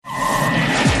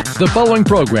The following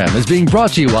program is being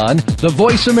brought to you on the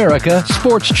Voice America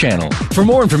Sports Channel. For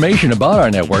more information about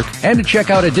our network and to check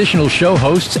out additional show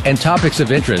hosts and topics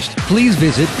of interest, please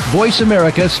visit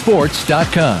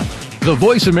voiceamericasports.com. The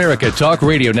Voice America Talk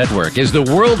Radio Network is the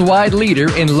worldwide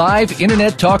leader in live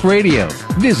Internet talk radio.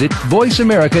 Visit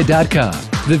voiceamerica.com.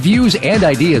 The views and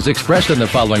ideas expressed on the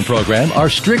following program are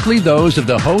strictly those of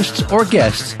the hosts or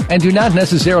guests and do not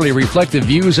necessarily reflect the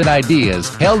views and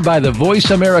ideas held by the Voice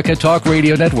America Talk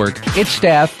Radio Network, its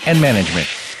staff, and management.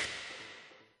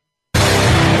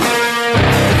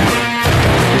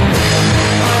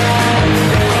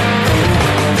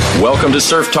 Welcome to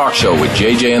Surf Talk Show with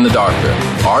JJ and the Doctor.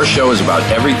 Our show is about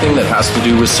everything that has to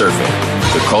do with surfing.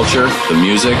 The culture, the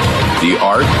music, the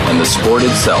art, and the sport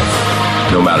itself.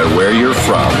 No matter where you're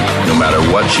from, no matter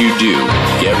what you do,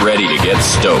 get ready to get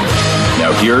stoked.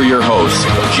 Now here are your hosts,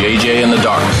 JJ and the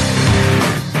Doctor.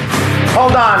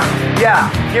 Hold on.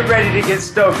 Yeah, get ready to get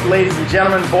stoked, ladies and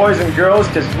gentlemen, boys and girls,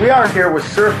 because we are here with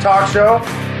Surf Talk Show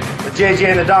with JJ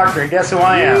and the Doctor. And guess who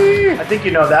I am? I think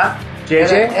you know that.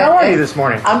 JJ, how are you this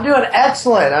morning? I'm doing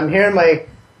excellent. I'm here in my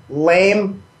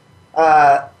lame,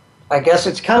 I guess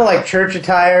it's kind of like church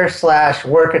attire /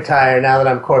 work attire now that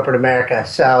I'm corporate America.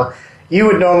 So you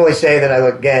would normally say that I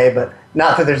look gay, but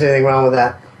not that there's anything wrong with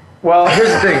that. Well,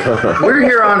 here's the thing. We're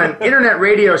here on an internet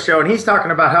radio show, and he's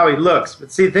talking about how he looks.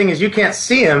 But see, the thing is, you can't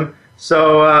see him,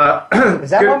 so... is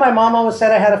that why my mom always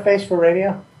said I had a face for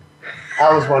radio?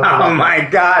 I was wondering. Oh, my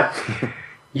God.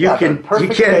 You can't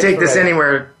take this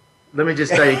anywhere. Let me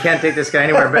just tell you, you can't take this guy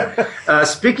anywhere. But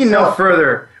speaking no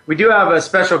further, we do have a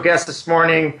special guest this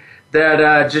morning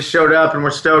that just showed up, and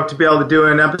we're stoked to be able to do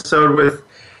an episode with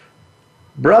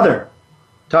Brother.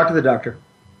 Talk to the Doctor.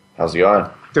 How's it going?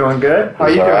 Doing good. How are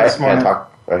you doing this morning? Can I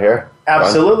talk right here?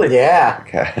 Absolutely. Fun? Yeah.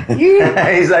 Okay.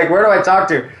 He's like, where do I talk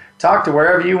to? Talk to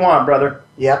wherever you want, brother.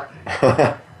 Yep.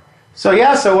 So, what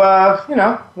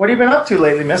have you been up to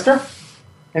lately, mister?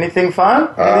 Anything fun?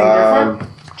 Anything different?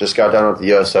 Just got done with the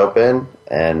U.S. Open,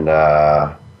 and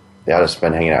I just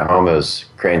been hanging at home. It was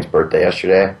Crane's birthday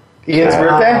yesterday. Ian's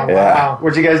birthday? Yeah. Wow.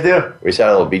 What'd you guys do? We just had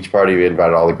a little beach party. We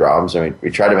invited all the Groms, and we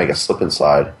tried to make a slip and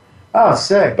slide. Oh,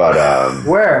 sick. But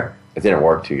where? It didn't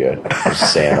work too good. There's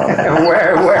sand on it.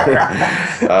 Where?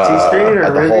 T Street or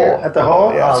at the hole? At the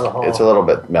hole? Yeah, the hole. It's a little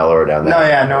bit mellower down there.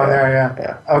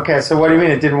 Yeah. Okay, so what do you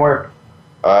mean it didn't work?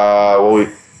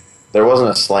 There wasn't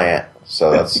a slant,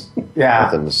 so that's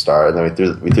nothing to start. And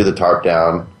then we threw the tarp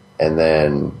down, and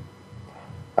then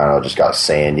I don't know, it just got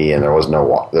sandy, and there was no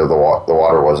water. The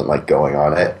water wasn't like going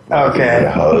on it. Okay.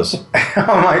 A hose.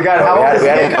 Oh my God! How old is he? We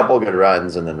had a couple good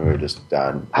runs, and then we were just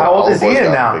done. How old is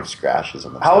Ian now? Big scratches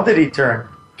on the. How old did he turn?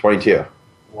 22.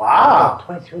 Wow.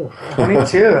 22.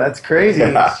 22. That's crazy.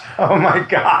 Yeah. Oh my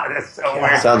God, that's so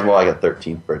weird. Sounds more like a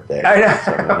 13th birthday. I know.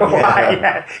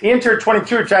 Yeah. Ian turned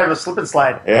 22 and tried to have a slip and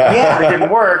slide. Yeah. It didn't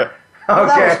work. Well,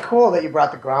 Okay. that was cool that you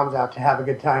brought the Groms out to have a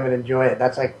good time and enjoy it.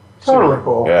 That's like Totally. super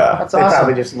cool. Yeah. That's They awesome.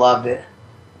 probably just loved it.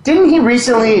 Didn't he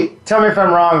recently, tell me if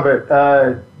I'm wrong, but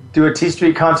do a T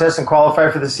Street contest and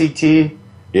qualify for the CT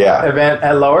Yeah. event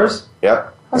at Lowers?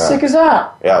 Yep. How sick is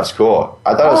that? Yeah, it was cool.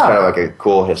 I thought it was Wow. kind of like a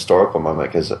cool historical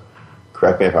moment because,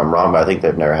 correct me if I'm wrong, but I think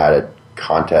they've never had a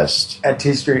contest At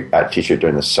T Street. at T-shirt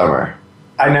during the summer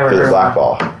I never for heard the of black that.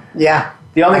 ball. Yeah.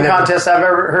 The only I never- contest I've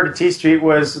ever heard of T Street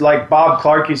was like Bob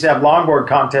Clark used to have longboard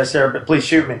contests there, but please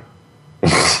shoot me.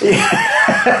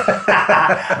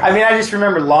 I mean, I just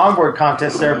remember longboard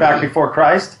contests there back before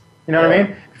Christ. You know what I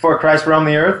mean? Before Christ roamed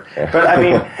the earth. But I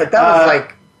mean, But that was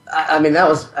like,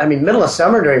 middle of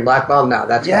summer during Black Ball. No,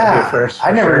 that's gotta be a first.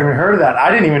 I never even heard of that. I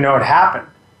didn't even know it happened.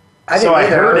 I So didn't I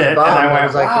either. heard was it, and bummed. I went,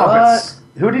 was like, wow, what?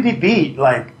 but who did he beat?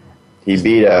 Like, He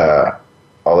beat all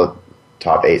the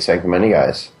top 8 San Clemente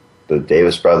guys. The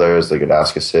Davis brothers, the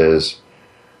Godaskases.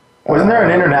 wasn't there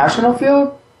an international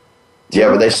field? Yeah,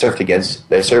 but they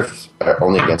surfed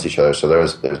only against each other. So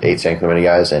there's 8 San Clemente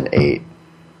guys and 8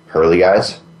 Hurley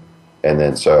guys. And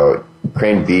then so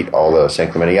Crane beat all the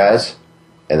San Clemente guys.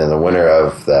 And then the winner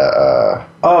of the...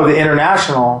 The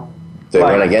international. they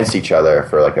went against each other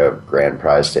for like a grand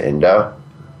prize to Indo.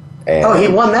 And, He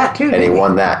won that too. And he didn't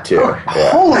won that too.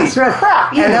 Yeah. Holy That's right.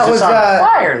 crap! And that was on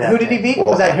fire. That who did he day. beat?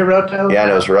 Was that Hiroto? Yeah,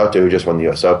 and it was Hiroto who just won the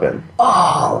U.S. Open.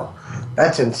 Oh,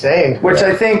 that's insane. Which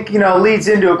I think leads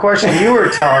into a question you were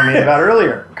telling me about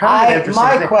earlier. Kind of an interesting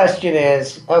My thing. question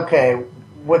is, okay,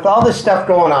 with all this stuff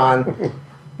going on,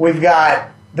 we've got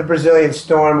the Brazilian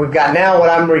storm. We've got now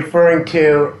what I'm referring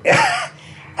to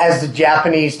as the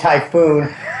Japanese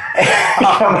typhoon.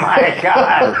 Oh my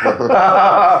God!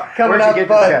 Coming Where'd you up, get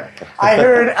but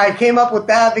this I came up with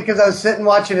that because I was sitting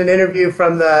watching an interview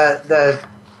from the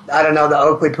I don't know, the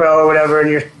Oakley Pro or whatever,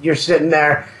 and you're sitting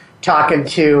there talking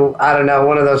to, I don't know,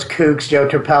 one of those kooks, Joe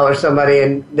Turpel or somebody,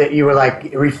 and that you were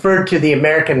like referred to the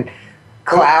American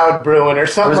cloud brewing or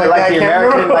something Was it like that. the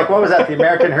American, like what was that, the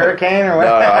American hurricane or what?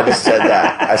 No, I just said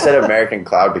that. I said American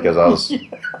cloud because I was,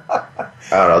 I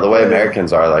don't know, the way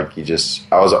Americans are, like, I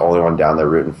was the only one down there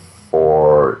rooting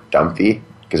for Dumpy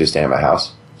because he's staying at my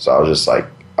house. So I was just like,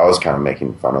 I was kind of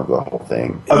making fun of the whole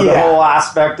thing. Of the whole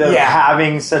aspect of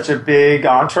having such a big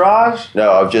entourage? No,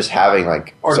 of just having,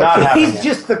 like... Or not having He's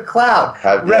just the cloud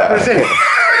representing...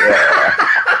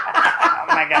 Oh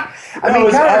my God. I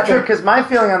mean, kind of true, because my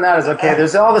feeling on that is, okay,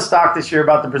 there's all the talk this year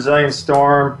about the Brazilian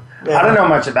storm. Yeah. I don't know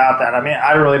much about that. I mean,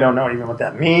 I really don't know even what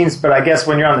that means, but I guess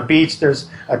when you're on the beach, there's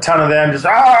a ton of them just,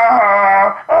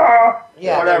 whatever.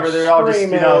 They're all just,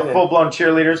 full-blown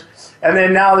cheerleaders. And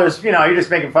then now there's, you're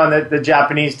just making fun of the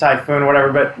Japanese typhoon,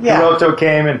 whatever, but Hiroto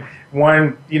came and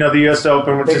won, the U.S.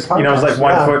 Open, which is, was like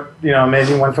 1 foot,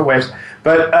 amazing 1 foot waves.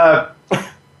 But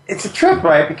it's a trip,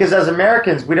 right? Because as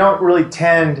Americans, we don't really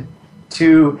tend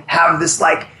to have this,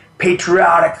 like,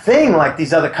 patriotic thing like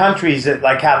these other countries that,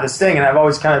 like, have this thing. And I've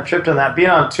always kind of tripped on that. Being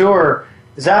on tour,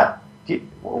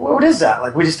 what is that?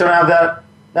 Like, we just don't have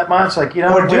that much? Like,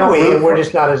 or do we? We're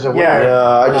just not as aware.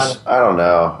 Yeah, I don't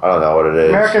know. I don't know what it is.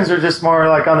 Americans are just more,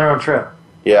 like, on their own trip.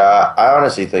 Yeah, I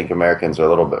honestly think Americans are a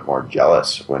little bit more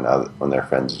jealous when their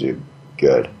friends do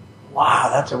good. Wow,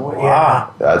 that's a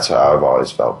wow. That's how I've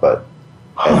always felt, but...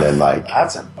 And then, like...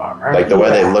 That's a bummer. Like, the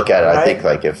way they look at it, I think,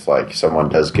 like, if, like, someone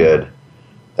does good,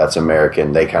 that's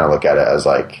American, they kind of look at it as,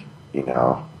 like,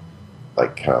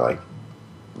 like, kind of like,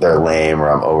 they're lame or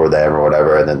I'm over them or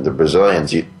whatever. And then the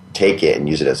Brazilians, you take it and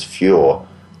use it as fuel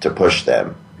to push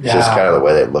them. It's just kind of the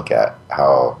way they look at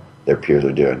how their peers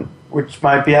are doing. Which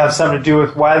might have something to do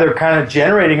with why they're kind of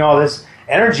generating all this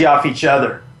energy off each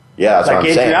other. Yeah, that's like what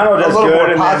I'm saying. Adriano does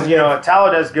good, and then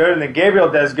Italo does good, and then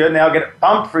Gabriel does good, and they all get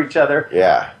pumped for each other.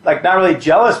 Yeah. Like, not really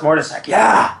jealous, more just like, you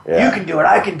can do it,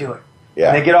 I can do it. Yeah.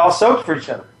 And they get all stoked for each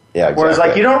other. Yeah, exactly. Whereas,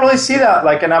 like, you don't really see that.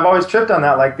 Like, and I've always tripped on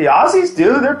that. Like, the Aussies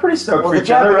do. They're pretty stoked for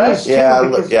each other, right? Yeah,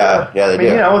 they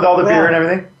do. With all the beer and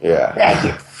everything. Yeah. Yeah,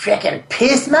 you freaking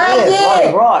pissed, man.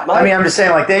 I mean, I'm just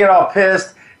saying, like, they get all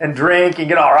pissed and drink and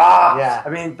get all raw. Yeah. I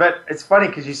mean, but it's funny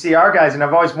because you see our guys, and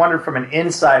I've always wondered from an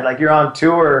inside, like, you're on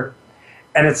tour,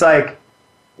 and it's like,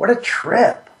 what a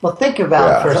trip. Well, think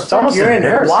about it for a second. You're in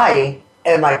Hawaii,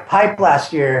 and like Pipe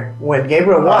last year when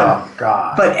Gabriel won. Oh,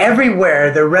 God. But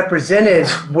everywhere they're represented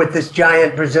with this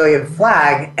giant Brazilian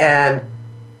flag, and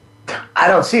I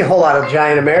don't see a whole lot of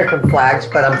giant American flags,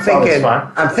 but I'm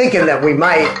thinking that we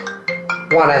might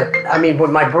want to. I mean,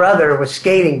 when my brother was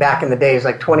skating back in the days,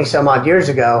 like 20 some odd years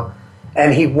ago,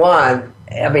 and he won.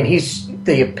 I mean, he's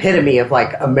the epitome of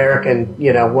like American,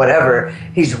 whatever.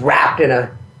 He's wrapped in an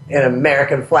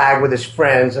American flag with his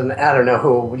friends, and I don't know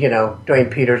who, Dwayne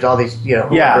Peters, all these,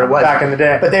 whoever it was back in the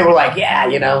day. But they were like,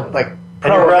 like.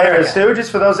 And your brother is who?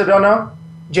 Just for those that don't know,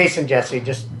 Jason Jesse,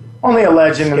 just only a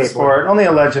legend in the sport. Only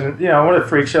a legend. What a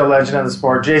freak show legend of the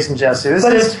sport, Jason Jesse. This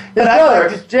is his brother,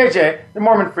 JJ, the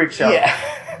Mormon Freak Show. Yeah.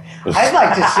 I'd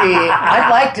like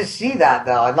to see that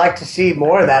though. I'd like to see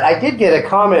more of that. I did get a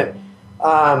comment.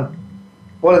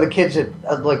 One of the kids that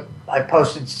I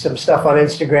posted some stuff on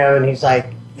Instagram, and he's like,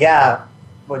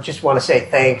 just want to say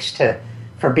thanks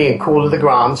for being cool to the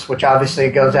Groms, which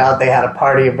obviously goes out. They had a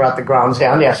party and brought the Groms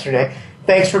down yesterday.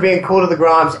 Thanks for being cool to the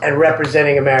Groms and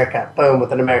representing America. Boom,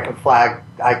 with an American flag.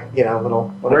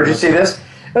 Where'd you see this?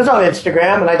 It was on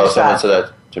Instagram, and I just someone said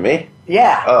that to me?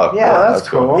 Yeah. Oh, yeah, that's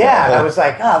cool. Yeah, and I was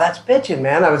like, that's bitching,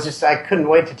 man. I couldn't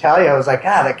wait to tell you. I was like,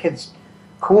 that kid's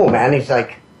cool, man. He's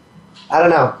like, I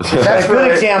don't know. That's a good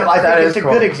example. I think it's a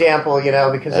good example,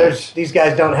 because these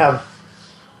guys don't have.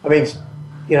 I mean, so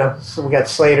we got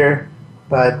Slater,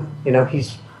 but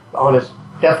he's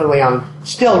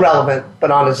still relevant,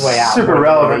 but on his way out. Super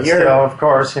relevant, still, of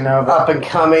course, up and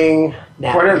coming,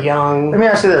 young. Let me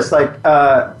ask you this: like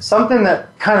something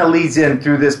that kind of leads in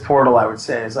through this portal, I would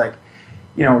say, is like,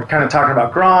 we're kind of talking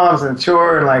about Groms and the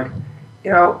tour, and like,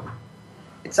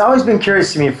 it's always been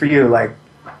curious to me for you, like.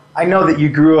 I know that you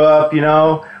grew up,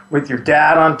 with your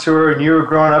dad on tour, and you were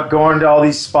growing up going to all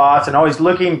these spots and always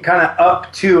looking kind of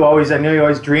up to I knew you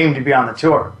always dreamed to be on the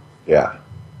tour. Yeah.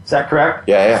 Is that correct?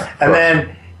 Yeah. And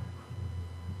then,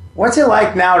 what's it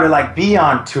like now to like be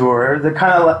on tour? The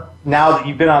kind of now that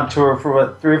you've been on tour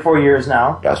for 3 or 4 years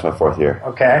now. That's my 4th year.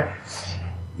 Okay.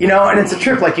 And it's a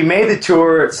trip. Like you made the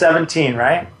tour at 17,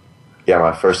 right? Yeah,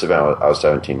 my first event I was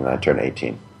 17 and I turned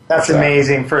 18. That's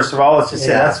amazing. First of all, let's just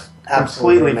say that's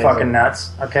completely fucking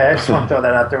nuts. Okay, I just want to throw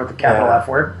that out there with the capital F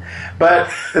word.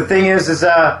 But the thing is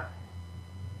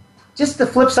just the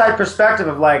flip side perspective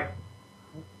of like,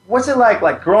 what's it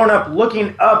like growing up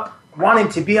looking up wanting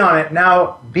to be on it,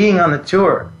 now being on the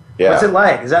tour. Yeah. What's it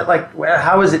like? Is that like,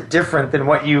 how is it different than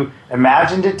what you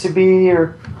imagined it to be?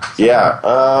 Or yeah,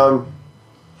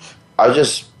 I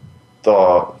just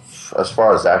thought, as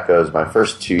far as that goes, my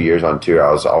first 2 years on tour,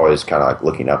 I was always kind of like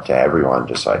looking up to everyone,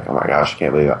 just like, oh my gosh, I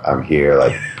can't believe I'm here.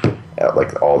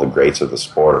 Like all the greats of the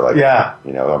sport are like,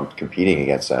 you know, I'm competing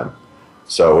against them.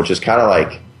 So, which is kind of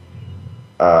like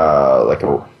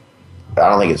I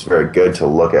don't think it's very good to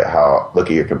look at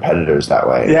your competitors that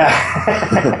way.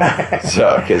 Yeah.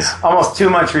 So, because almost too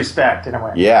much respect in a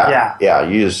way. Yeah.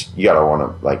 You gotta want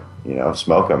to, like, you know,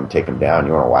 smoke them, take them down.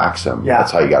 You want to wax them. Yeah.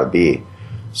 That's how you got to be.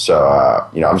 So,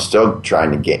 you know, I'm still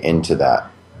trying to get into that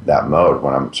mode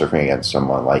when I'm surfing against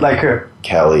someone like who?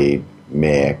 Kelly,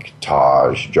 Mick,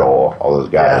 Taj, Joel, all those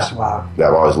guys that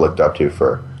I've always looked up to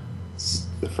for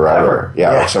forever.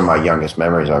 Yeah, like some of my youngest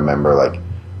memories, I remember like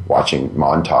watching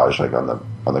Montage like on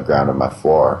the ground of my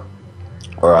floor,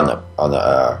 or on the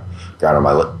ground of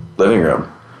my living room.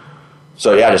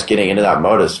 So yeah, just getting into that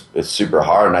mode is super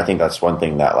hard, and I think that's one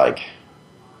thing that like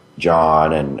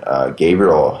John and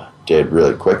Gabriel did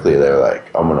really quickly. They were like,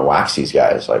 I'm going to wax these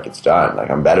guys, like it's done, like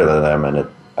I'm better than them, and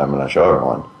I'm going to show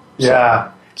everyone.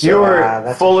 So, you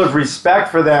were full of respect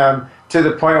for them to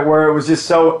the point where it was just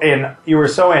you were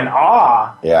so in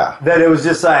awe that it was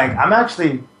just like, I'm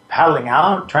actually paddling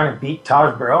out trying to beat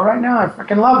Taj Burrow right now. I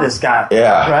freaking love this guy.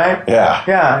 Right?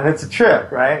 Yeah, and it's a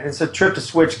trip, right? It's a trip to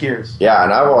switch gears. Yeah,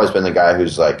 and I've always been the guy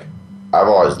who's like, I've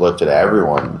always looked at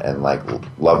everyone and like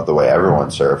loved the way everyone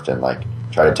surfed and like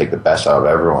try to take the best out of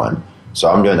everyone. So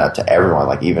I'm doing that to everyone.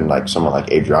 Like even like someone like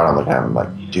Adriano, I'm looking at him like,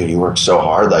 dude, he works so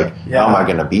hard. Like, how am I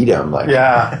going to beat him? Like,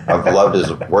 I've loved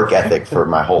his work ethic for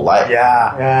my whole life.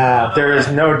 Yeah. There is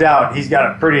no doubt he's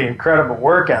got a pretty incredible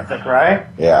work ethic, right?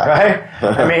 Yeah. Right?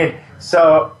 I mean,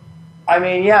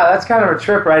 that's kind of a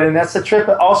trip, right? And that's the trip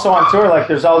also on tour. Like,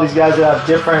 there's all these guys that have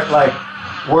different like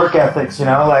work ethics, you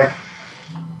know, like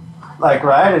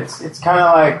right? It's kind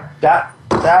of like that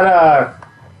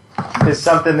is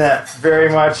something that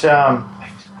very much,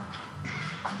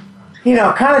 you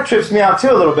know, kind of trips me out too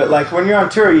a little bit. Like when you're on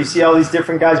tour, you see all these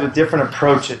different guys with different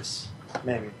approaches,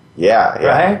 maybe. Yeah.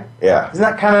 Right? Yeah. Isn't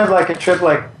that kind of like a trip?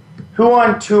 Like, who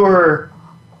on tour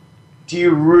do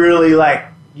you really like,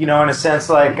 you know, in a sense,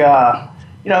 like,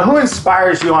 you know, who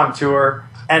inspires you on tour?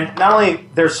 And not only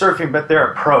their surfing, but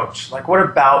their approach. Like, what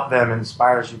about them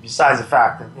inspires you, besides the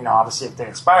fact that, you know, obviously if they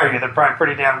inspire you, they're probably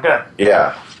pretty damn good.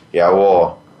 Yeah.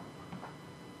 Well,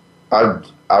 I've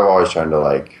always tried to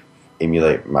like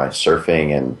emulate my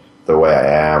surfing and the way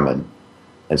I am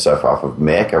and stuff off of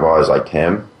Mick. I've always liked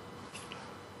him,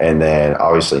 and then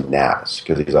obviously Naz,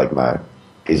 because he's like my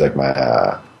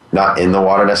not in the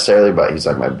water necessarily, but he's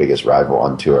like my biggest rival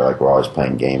on tour. Like we're always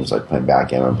playing games, like playing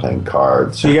backgammon, playing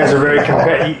cards. So you guys are very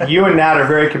competitive. You and Nat are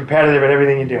very competitive at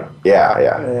everything you do.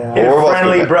 Yeah. Well,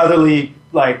 friendly, brotherly,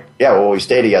 like. Yeah, well, we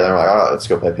stay together and we're like, oh, let's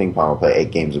go play ping pong. We'll play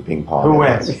 8 games of ping pong. Who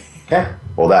wins? Okay.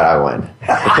 Well, that I win.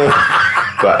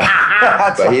 but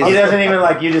he doesn't even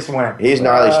like, you just win. He's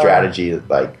gnarly strategy,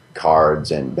 like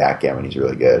cards and backgammon. He's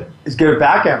really good. He's good at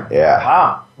backgammon? Yeah.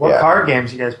 Wow. What card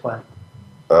games you guys play?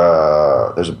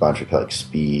 There's a bunch. We play like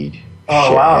Speed,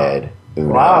 Shithead, wow.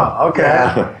 Uno. Wow,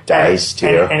 okay. Dice, too.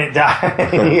 And it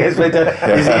dies. You guys play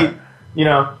dice. Is he, you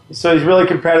know, so he's really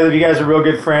competitive. You guys are real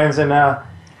good friends. And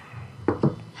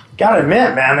gotta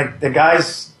admit, man, the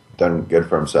guy's done good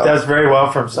for himself. Does very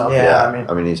well for himself. Yeah.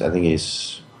 I mean, I think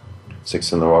he's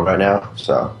 6th in the world right now,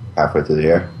 so halfway through the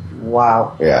year.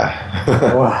 Wow.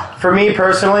 Yeah. Wow. For me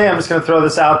personally, I'm just going to throw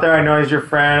this out there. I know he's your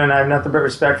friend, and I have nothing but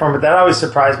respect for him, but that always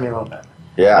surprised me a little bit.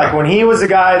 Yeah. Like when he was the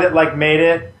guy that like made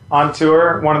it on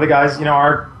tour, one of the guys, you know,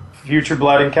 our future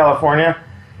blood in California.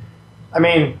 I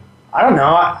mean, I don't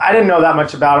know. I didn't know that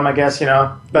much about him, I guess, you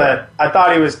know, but I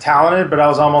thought he was talented, but I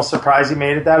was almost surprised he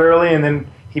made it that early, and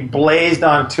then he blazed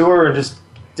on tour and just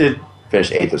did.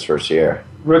 Finished 8th his first year.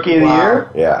 Rookie of the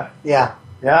year? Yeah.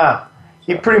 Yeah.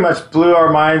 He pretty much blew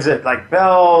our minds at like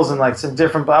Bells and like some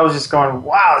different. I was just going,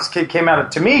 wow, this kid came out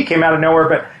of nowhere.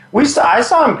 But I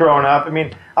saw him growing up. I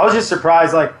mean, I was just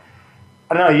surprised. Like,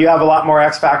 I don't know, you have a lot more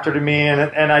X factor to me,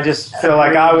 and I just feel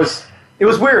like it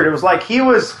was weird. It was like he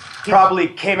probably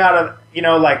came out of, you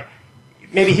know, like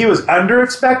maybe he was under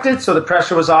expected, so the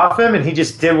pressure was off him, and he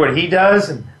just did what he does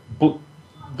and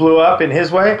blew up in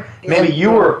his way. Maybe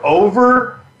you were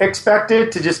over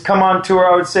expected to just come on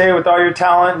tour, I would say, with all your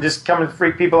talent and just come and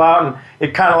freak people out. And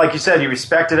it kind of, like you said, you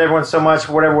respected everyone so much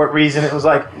for what reason. It was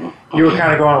like you were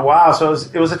kind of going, wow. So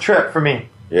it was a trip for me,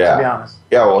 to be honest.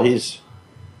 Yeah, well, he's,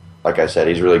 like I said,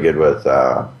 he's really good with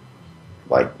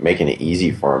like making it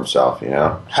easy for himself, you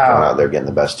know? Just going out there getting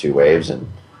the best 2 waves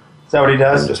and Is that what he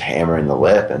does? And just hammering the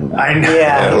lip, and I know.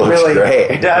 it looks great.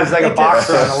 He does, like a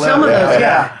boxer on the lip. Some of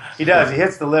those, He does. He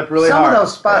hits the lip really hard. hard. Some of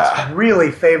those spots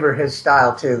really favor his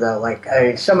style, too, though. Like,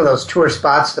 some of those tour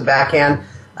spots, the backhand,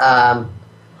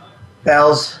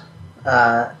 Bell's,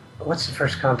 what's the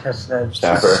first contest?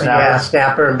 Snapper. Yeah,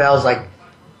 Snapper and Bell's, like...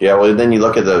 Yeah, well, then you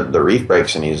look at the reef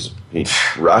breaks, and he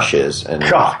rushes, and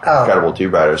incredible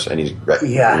two-riders, and he's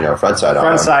front side on him.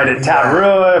 Front side at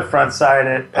Tarua, front side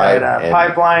at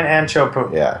Pipeline, and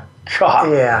Chopu. Yeah.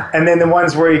 God. Yeah. And then the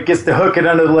ones where he gets to hook it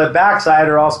under the lip backside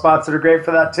are all spots that are great for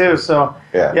that too. So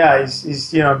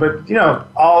he's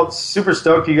all super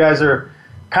stoked. You guys are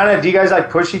kind of, do you guys like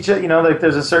push each other? Like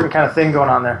there's a certain kind of thing going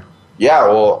on there. Yeah,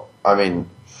 well, I mean,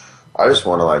 I just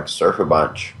want to like surf a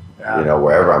bunch,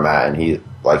 wherever I'm at, and he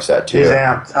likes that too. He's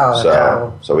amped.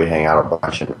 So we hang out a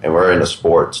bunch, and we're into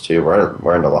sports too.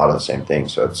 We're into a lot of the same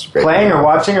things, so it's great. Playing or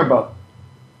watching or both?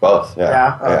 Both,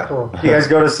 yeah. Oh, cool. Do you guys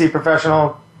go to see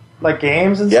professional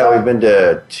games and stuff? Yeah, we've been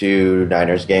to 2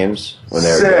 Niners games when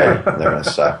they were good. They're going to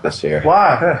suck this year.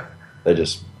 Why? They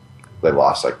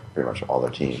lost pretty much all their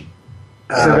team.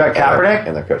 So they got Kaepernick?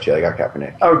 And their coach, they got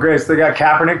Kaepernick. Oh, great. So they got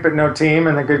Kaepernick, but no team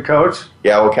and a good coach?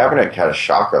 Yeah, well, Kaepernick had a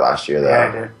shocker last year, though.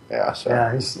 Yeah, he did. Yeah, so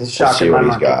he's shocking. We'll see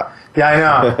what he's got. Yeah, I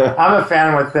know. I'm a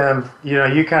fan with him.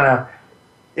 You kind of,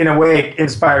 in a way,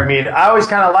 inspired me. I always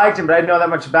kind of liked him, but I didn't know that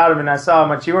much about him, and I saw how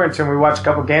much you were into him. We watched a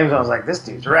couple games, and I was like, this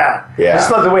dude's rad. Yeah. I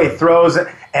just love the way he throws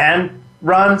and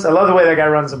runs. I love the way that guy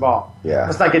runs the ball. Yeah.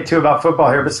 Let's not get too about football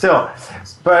here, but still.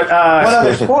 But what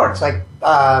other sports? Like,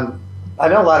 I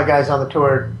know a lot of guys on the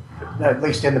tour, at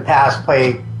least in the past,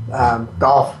 play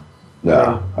golf.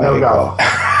 No golf.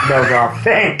 No golf.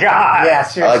 Thank God. Yeah,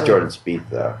 seriously. I like Jordan Spieth,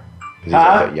 though. He's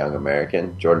like a young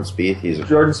American. Jordan Spieth.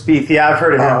 Jordan Spieth. Yeah, I've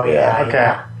heard of him. Oh, yeah.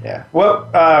 Okay. Yeah.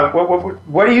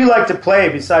 What do you like to play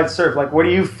besides surf? Like, what do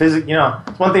you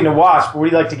it's one thing to watch, but what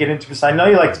do you like to get into besides? I know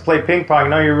you like to play ping pong. I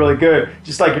know you're really good,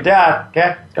 just like your dad.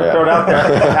 Okay, throw it out there.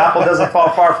 Apple doesn't fall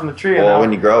far from the tree. Well,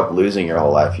 when you grow up losing your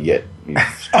whole life, you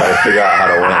try to figure out how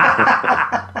to win.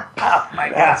 Oh my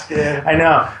God, I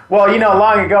know. Well,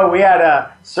 long ago we had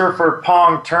a surfer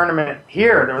pong tournament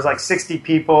here. There was like 60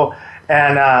 people,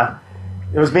 and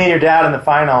it was me and your dad in the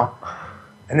final.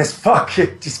 And this fuck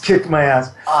just kicked my ass.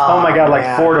 Oh my God,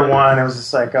 4-1. It was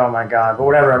just like, oh my God. But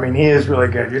whatever. I mean, he is really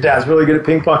good. Your dad's really good at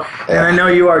ping pong. And I know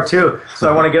you are too.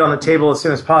 So I want to get on the table as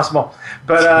soon as possible.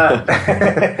 But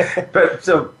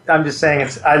so I'm just saying,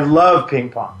 I love ping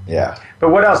pong. Yeah.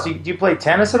 But what else? Do you play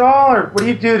tennis at all? Or what do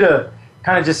you do to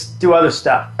kind of just do other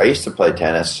stuff? I used to play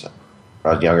tennis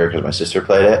when I was younger because my sister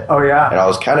played it. Oh, yeah. And I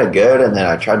was kind of good. And then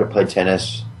I tried to play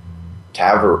tennis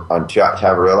on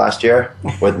Tavarua last year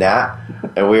with Nat,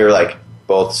 and we were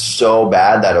both so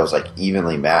bad that it was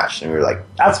evenly matched, and we were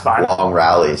that's fine, long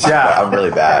rallies. Yeah, I'm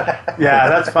really bad. Yeah,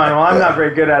 that's fine. Well, I'm not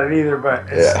very good at it either,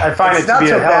 but I find it to be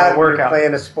a hell of a workout.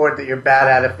 Playing a sport that you're bad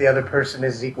at if the other person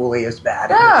is equally as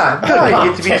bad. Yeah,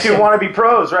 you get to be 2 wannabe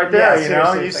pros right there.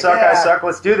 You suck, I suck.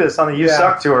 Let's do this on the You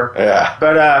Suck tour. Yeah,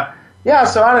 but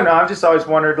so I don't know. I've just always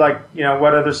wondered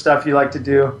what other stuff you like to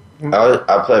do.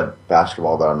 I play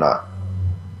basketball, but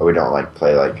we don't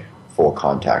play full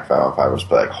contact 5-on-5. We just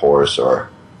play horse or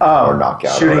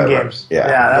knockout shooting or games. Yeah,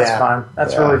 that's fun.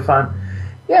 That's really fun.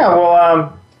 Yeah,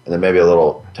 well, and then maybe a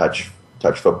little touch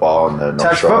football and then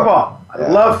touch football. I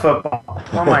love football.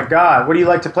 Oh my God, what do you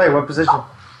like to play? What position?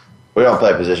 We don't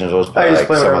play positions. We'll just play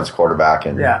someone's quarterback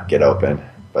and get open.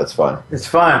 But it's fun. It's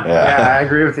fun. Yeah, I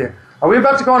agree with you. Are we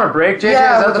about to go on a break, JJ?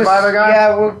 Yeah, is that the vibe I got?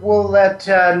 Yeah, we'll let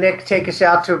Nick take us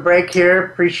out to a break here.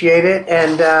 Appreciate it.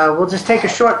 And we'll just take a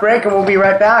short break, and we'll be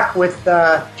right back with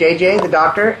JJ, the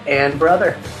Doctor, and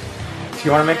Brother. If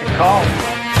you want to make a call.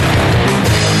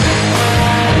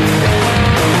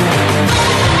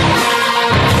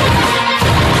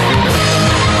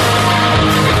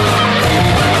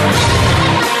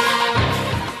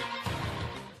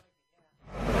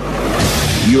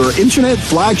 Your internet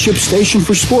flagship station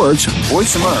for sports,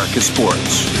 Voice America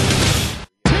Sports.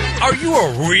 Are you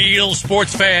a real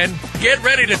sports fan? Get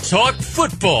ready to talk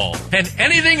football and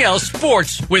anything else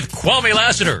sports with Kwame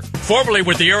Lassiter. Formerly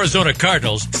with the Arizona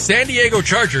Cardinals, San Diego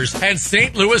Chargers, and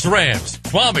St. Louis Rams,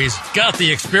 Kwame's got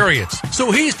the experience,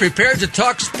 so he's prepared to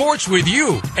talk sports with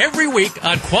you every week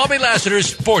on Kwame Lassiter's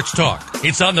Sports Talk.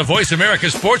 It's on the Voice America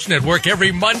Sports Network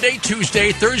every Monday,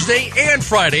 Tuesday, Thursday, and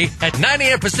Friday at 9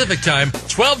 a.m. Pacific Time,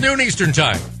 12 noon Eastern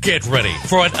Time. Get ready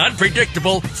for an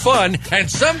unpredictable, fun, and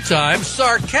sometimes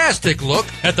sarcastic look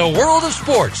at the world of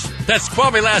sports. That's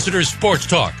Kwame Lassiter's Sports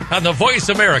Talk on the Voice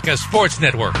America Sports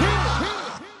Network.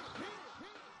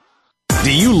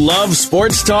 Do you love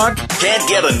sports talk? Can't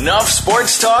get enough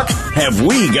sports talk? have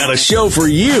we got a show for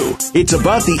you. It's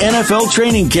about the NFL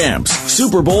training camps,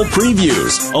 Super Bowl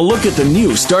previews, a look at the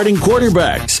new starting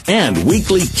quarterbacks, and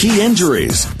weekly key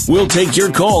injuries. We'll take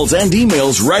your calls and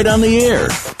emails right on the air.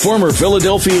 Former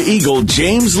Philadelphia Eagle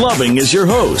James Loving is your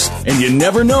host, and you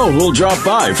never know who'll drop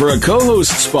by for a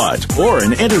co-host spot or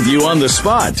an interview on the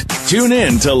spot. Tune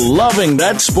in to Loving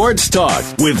That Sports Talk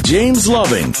with James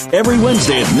Loving every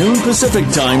Wednesday at noon Pacific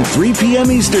Time, 3 p.m.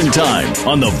 Eastern Time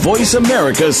on the Voice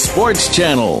America Sports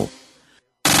Channel.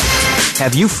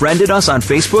 Have you friended us on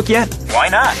Facebook yet? Why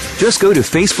not? Just go to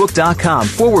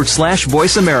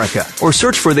facebook.com/Voice America or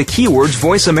search for the keywords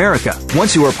Voice America.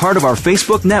 Once you are part of our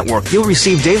Facebook network, you'll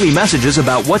receive daily messages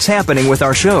about what's happening with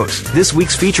our shows, this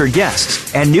week's featured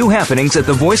guests, and new happenings at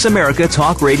the Voice America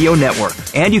Talk Radio Network.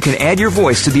 And you can add your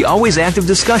voice to the always active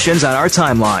discussions on our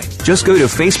timeline. Just go to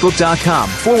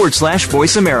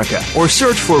facebook.com/Voice America or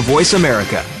search for Voice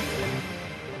America.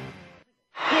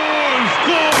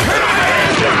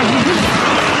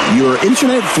 Your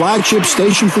internet flagship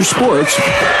station for sports.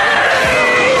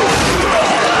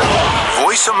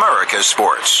 Voice America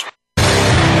Sports.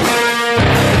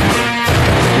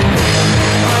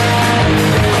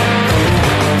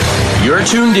 You're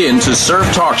tuned in to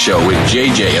Surf Talk Show with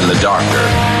JJ and the Doctor.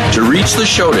 To reach the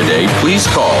show today, please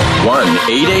call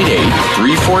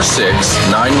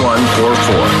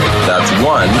 1-888-346-9144. That's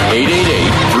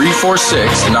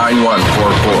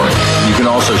 1-888-346-9144. You can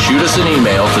also shoot us an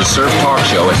email to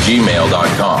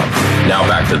surftalkshow@gmail.com. Now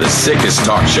back to the sickest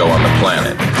talk show on the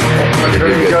planet.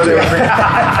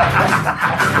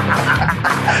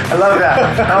 I love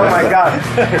that. Oh my God.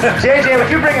 JJ, would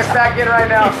you bring us back in right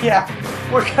now? Yeah,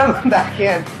 we're coming back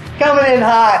in. Coming in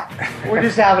hot. We're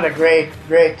just having a great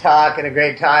talk and a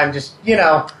great time. Just,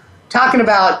 talking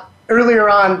about earlier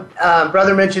on,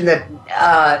 Brother mentioned that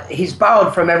he's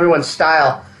borrowed from everyone's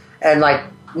style and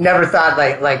never thought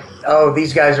oh,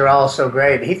 these guys are all so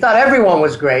great. He thought everyone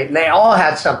was great and they all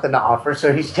had something to offer.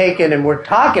 So he's taken, and we're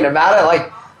talking about it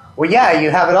well, yeah, you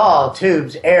have it all.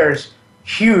 Tubes, airs,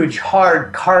 huge,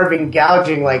 hard carving,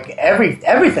 gouging,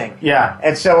 everything. Yeah.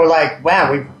 And so we're like,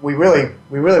 wow, we really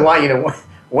want you to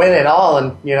win it all,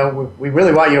 and we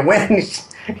really want you to win.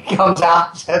 He comes out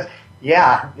and says,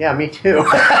 yeah, me too.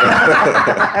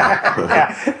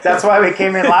 Yeah, that's why we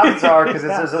came in loud and sour, because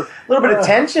there's a little bit of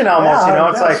tension almost.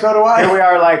 It's so do I. Here we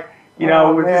are, you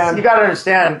got to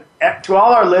understand, to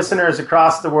all our listeners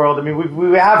across the world. I mean,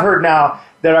 we have heard now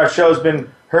that our show's been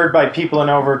heard by people in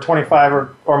over 25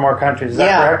 or more countries. Is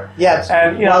that correct? Yeah,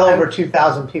 and over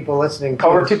 2,000 people listening.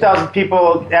 Over 2,000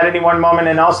 people at any one moment,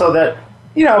 and also that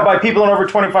by people in over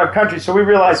 25 countries. So we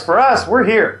realize for us, we're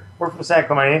here. We're from San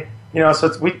Clemente. So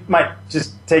we might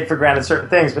just take for granted certain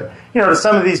things, but to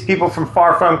some of these people from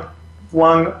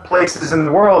far-flung places in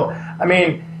the world, I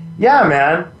mean, yeah,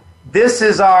 man, this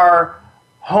is our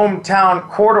hometown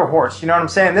quarter horse. You know what I'm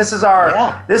saying? This is our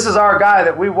guy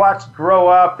that we watched grow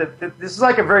up. That this is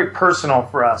a very personal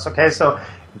for us. Okay, so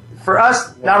for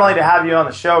us, not only to have you on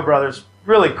the show, brothers,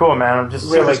 really cool, man. I'm just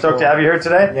super stoked to have you here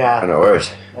today. Yeah, no worries.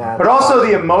 Yeah, but also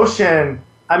the emotion.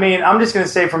 I mean, I'm just gonna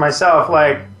say for myself,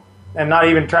 and not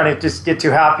even trying to just get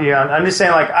too happy. I'm just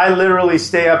saying, I literally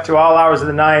stay up to all hours of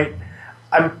the night.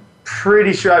 I'm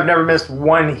pretty sure I've never missed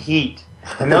one heat.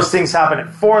 And those things happen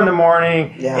at 4 in the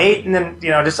morning, 8, and then,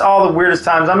 just all the weirdest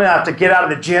times. I'm going to have to get out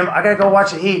of the gym. I got to go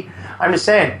watch the heat. I'm just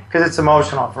saying, because it's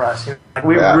emotional for us.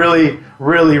 We really,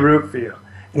 really root for you.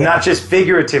 Yeah. Not just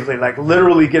figuratively,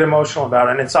 literally get emotional about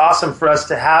it. And it's awesome for us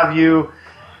to have you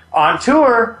on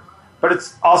tour, but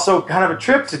it's also kind of a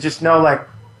trip to just know,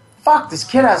 fuck, this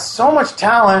kid has so much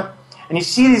talent. And you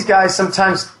see these guys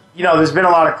sometimes, there's been a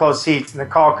lot of close heats, and the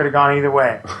call could have gone either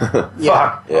way. Fuck. Yeah.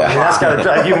 I mean, that's got to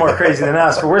drive you more crazy than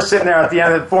us. But we're sitting there at the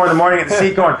end of 4 in the morning at the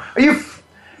seat going, are you...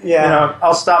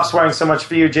 I'll stop swearing so much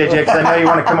for you, JJ, because I know you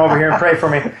want to come over here and pray for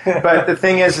me. But the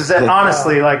thing is that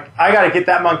honestly, I got to get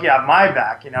that monkey off my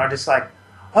back, just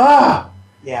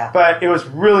Yeah. But it was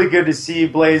really good to see you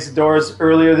blaze the doors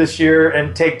earlier this year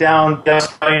and take down the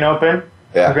Australian Open.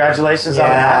 Yeah. Congratulations on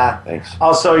that. Thanks.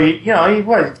 Also, you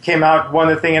came out, won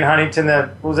the thing in Huntington,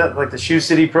 what was that, the Shoe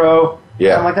City Pro?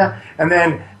 Yeah. Something like that. And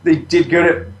then they did good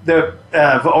at the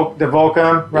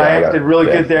Volcom, right? Yeah, did really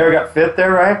good there, got 5th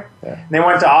there, right? Yeah. And they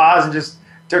went to Oz and just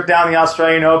took down the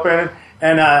Australian Open.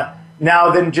 And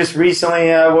now then just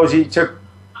recently, you took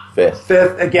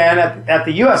 5th again at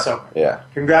the U.S. Open. Yeah.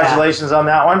 Congratulations on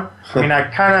that one. I mean, I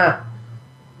kind of,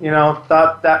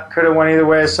 thought that could have went either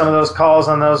way, some of those calls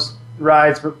on those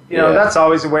rides, but that's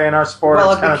always the way in our sport.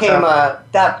 Well, it became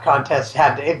that contest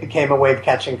became a wave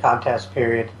catching contest.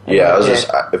 Period. Yeah, it was just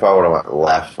if I would have went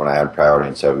left when I had priority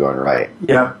instead of going right.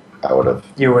 Yeah. I would have.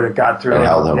 You would have got through and it.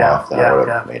 held him off. Then I would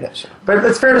have made it. So. But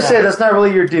it's fair to say that's not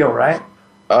really your deal, right?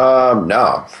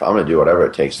 No, I'm going to do whatever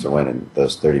it takes to win in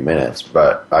those 30 minutes.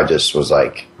 But I just was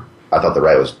like, I thought the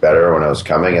right was better when I was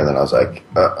coming, and then I was like,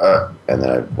 and then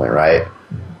I went right.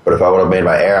 But if I would have made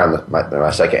my air on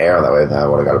my second air on that wave, then I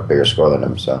would have got a bigger score than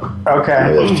him. So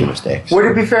maybe those 2 mistakes. Would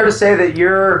it be fair to say that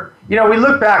you're, we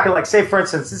look back at, like, say, for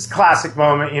instance, this classic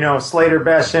moment, Slater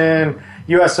Beshin,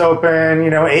 U.S.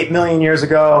 Open, 8 million years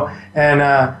ago,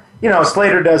 and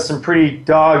Slater does some pretty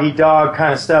dog-eat-dog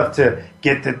kind of stuff to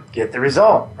get the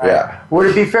result. Right? Yeah. Would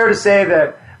it be fair to say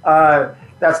that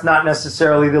that's not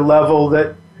necessarily the level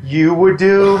that you would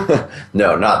do?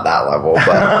 No, not that level.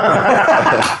 But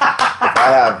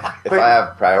if I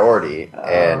have priority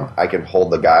and I can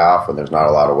hold the guy off when there's not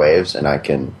a lot of waves, and I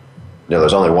can,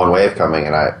 there's only one wave coming,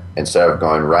 and instead of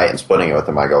going right and splitting it with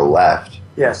him, I go left.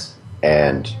 Yes.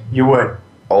 And you would.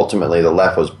 Ultimately, the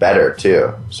left was better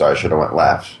too, so I should have went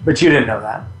left. But you didn't know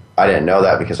that. I didn't know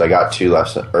that because I got 2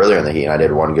 lefts earlier in the heat, and I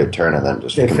did one good turn, and then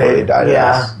just completely died.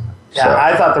 Yeah. Yeah,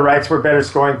 I thought the rights were better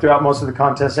scoring throughout most of the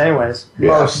contest anyways.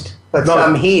 Yeah. But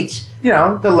some heats, the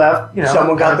left,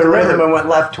 someone got the rhythm and went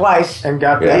left twice. And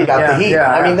got the heat. The heat.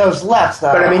 Yeah. I mean, those lefts,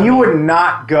 though. But, you would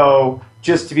not go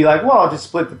just to be like, well, I'll just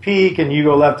split the peak and you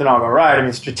go left and I'll go right. I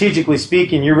mean, strategically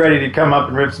speaking, you're ready to come up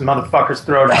and rip some motherfucker's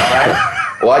throat out, right?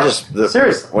 Well,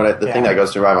 seriously. When the thing that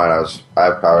goes through my mind, I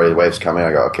have priority, the waves coming,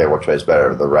 I go, okay, which way's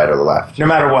better, the right or the left? No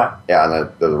matter what. Yeah,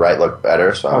 and the right looked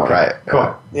better, so I went right.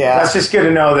 Cool. Yeah. That's just good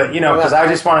to know that, because I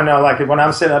just want to know, like, when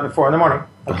I'm sitting up at 4 a.m,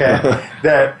 okay,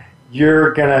 that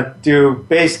you're going to do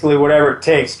basically whatever it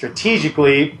takes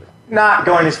strategically, not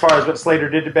going as far as what Slater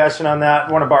did to Beshin on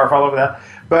that, want to barf all over that,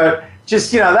 but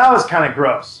just, that was kind of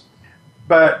gross.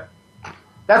 But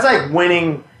that's like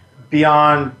winning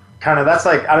beyond kind of, that's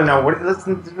like, I don't know,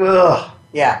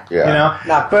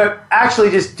 But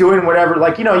actually just doing whatever,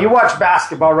 like, you watch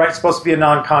basketball, right? It's supposed to be a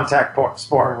non-contact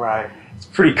sport. Right. It's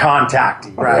pretty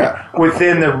contacty, right?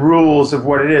 Within the rules of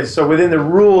what it is. So within the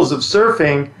rules of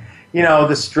surfing,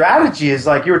 the strategy is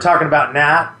like you were talking about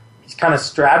Nat. He's kind of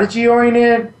strategy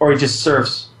oriented, or he just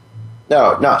surfs.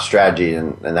 No, not strategy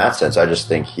in that sense. I just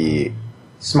think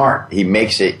smart. He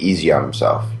makes it easy on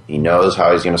himself. He knows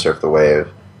how he's going to surf the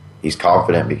wave. He's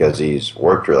confident because he's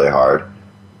worked really hard,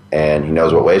 and he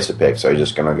knows what waves to pick. So he's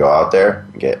just going to go out there,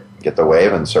 get the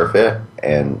wave, and surf it,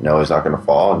 and know he's not going to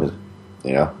fall. And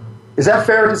Is that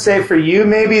fair to say for you,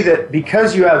 maybe, that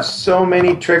because you have so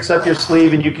many tricks up your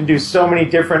sleeve and you can do so many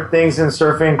different things in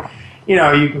surfing, you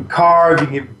can carve, you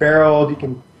can get barreled, you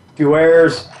can do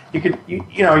airs, you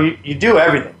do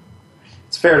everything.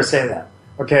 It's fair to say that.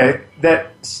 Okay,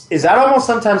 is that almost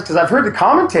sometimes, because I've heard the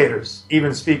commentators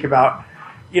even speak about,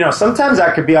 sometimes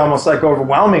that could be almost like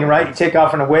overwhelming, right? You take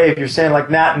off in a wave, you're saying like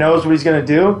Nat knows what he's going to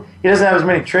do. He doesn't have as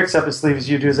many tricks up his sleeve as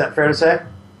you do. Is that fair to say?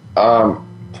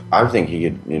 I think he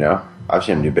could, I've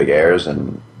seen him do big airs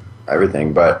and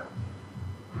everything, but,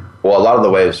 a lot of the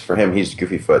waves for him, he's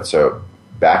goofy foot, so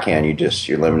backhand,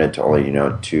 you're limited to only,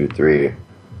 2, 3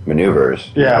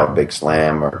 maneuvers. Yeah. Big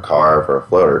slam or carve or a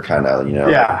floater kind of,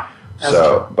 Yeah.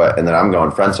 So, and then I'm going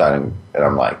frontside and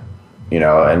I'm like,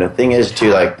 and the thing is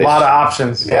too, like, a lot of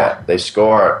options. Yeah. They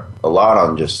score a lot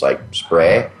on just like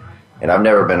spray, and I've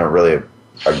never been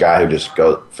a guy who just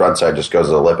goes frontside, just goes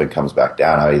to the lip and comes back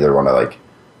down. I either want to like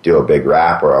do a big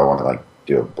wrap or I want to like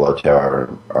do a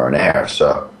blowtail or an air.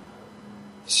 So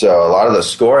a lot of the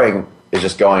scoring is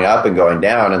just going up and going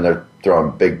down, and they're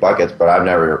throwing big buckets. But I've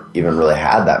never even really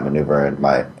had that maneuver in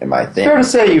my thing. Fair to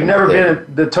say you've never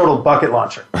been the total bucket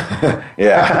launcher.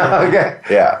 Yeah. Okay.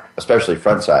 Yeah, especially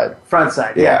frontside.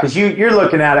 Frontside, yeah, because you're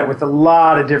looking at it with a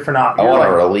lot of different options. I want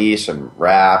to release and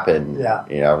wrap and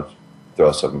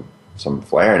throw some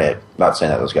flare in it. Not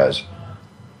saying that those guys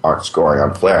aren't scoring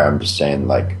on flare. I'm just saying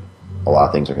like a lot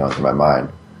of things are going through my mind.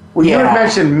 Well, you had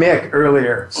mentioned Mick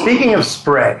earlier. Speaking of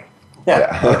spray,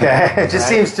 okay, it just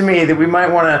seems to me that we might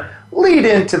want to lead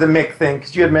into the Mick thing,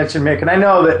 because you had mentioned Mick, and I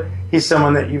know that he's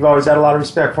someone that you've always had a lot of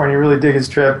respect for, and you really dig his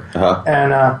trip. Uh-huh.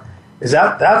 And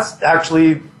that's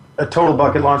actually a total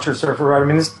bucket launcher surfer, right? I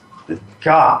mean,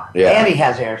 God. Yeah. And he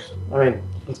has airs. I mean,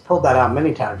 he's pulled that out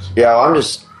many times. Yeah, well, I'm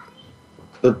just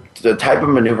the type of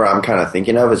maneuver I'm kind of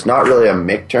thinking of is not really a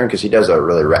Mick turn, because he does a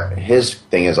really his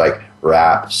thing is like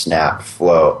wrap, snap,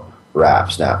 float,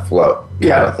 wrap, snap, float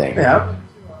kind of thing. Yeah.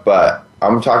 But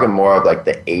I'm talking more of like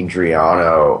the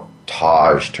Adriano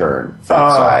Taj turn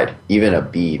front side, even a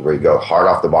bead where you go hard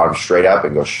off the bottom, straight up,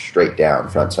 and go straight down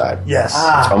front side. Yes.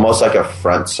 It's almost like a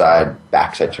front side,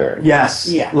 backside turn. Yes.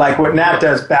 Yeah. Like what Nat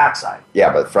does backside.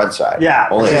 Yeah, but front side. Yeah.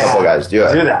 Only a couple guys do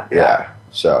it. Do that. Yeah.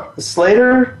 So the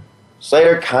Slater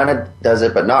Slater kind of does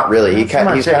it, but not really. He's kind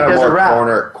of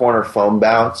more corner foam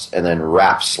bounce and then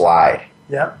wrap slide.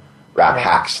 Yep.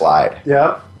 Hack slide.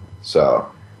 Yep.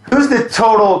 So. Who's the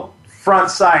total front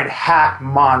side hack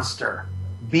monster?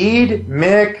 Bede,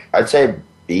 Mick? I'd say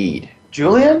Bede.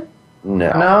 Julian?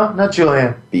 No. No, not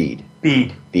Julian. Bede.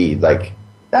 Like.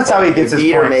 That's how he gets his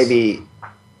points. Or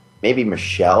maybe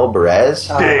Michelle Perez.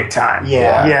 Big time.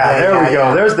 Yeah. There we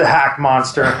go. There's the hack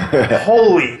monster.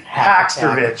 Holy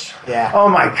Hacksterovich. Yeah. Oh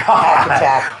my God. Hack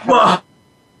attack. Well,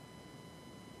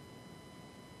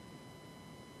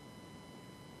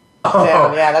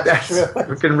 that's true.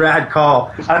 Freaking rad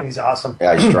call. I think he's awesome.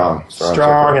 Yeah, he's strong.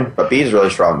 But Bede's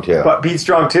really strong too. But Bede's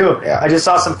strong too. Yeah. I just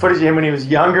saw some footage of him when he was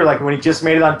younger, like when he just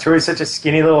made it on tour. He's such a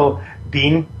skinny little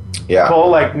bean. Yeah. Cole,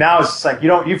 like now it's just like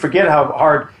you forget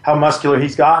how muscular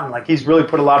he's gotten. Like he's really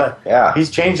put a lot of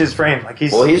he's changed his frame. Like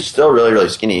he's still really, really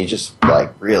skinny. He's just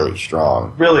like really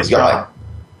strong. Really strong. Got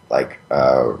like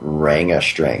Ranga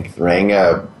strength,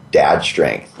 Ranga dad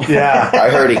strength. Yeah. I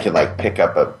heard he can like pick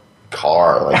up a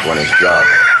car like when he's drunk.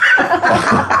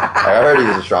 I heard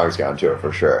he's the strongest guy on tour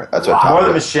for sure. That's what more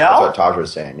than Michelle. That's what Taj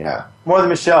was saying. Yeah. More than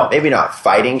Michelle. Maybe not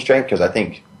fighting strength because I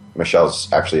think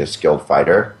Michelle's actually a skilled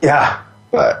fighter. Yeah.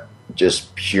 But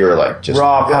just pure,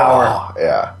 raw power.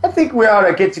 Yeah. I think we ought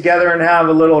to get together and have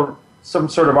some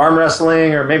sort of arm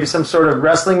wrestling or maybe some sort of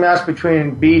wrestling match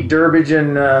between Bede Durbridge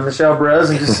and Michelle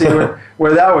Perez and just see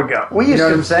where that would go. We used know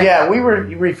what I'm saying? Yeah, we were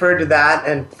referred to that,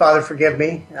 and Father forgive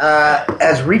me,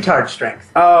 as retard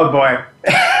strength. Oh, boy.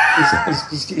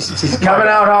 He's coming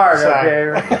out hard,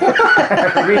 okay?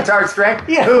 Retard strength?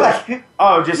 Yeah. Like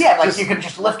you can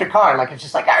just lift a car, like it's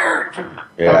just like...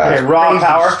 Okay, raw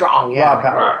power. Strong, Raw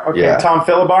power. Okay, Tom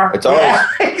Philibar? It's always...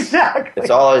 exactly. It's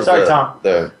always Tom.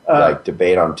 the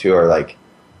debate on tour, like,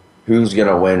 who's going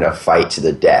to win a fight to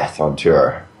the death on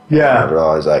tour? Yeah. They're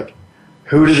always like,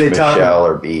 who do they talk Michelle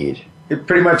or Bede? It's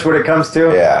pretty much what it comes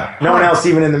to. Yeah. No one else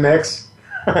even in the mix.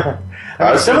 I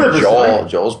was thinking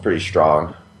Joel's pretty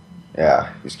strong.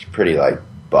 Yeah, he's pretty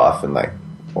buff and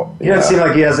he doesn't seem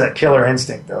like he has that killer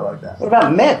instinct though, like that. What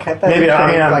about Mick?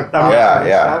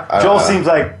 Joel seems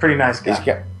like a pretty nice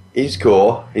guy. He's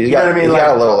cool. He's got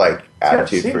a little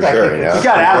attitude for sure. He's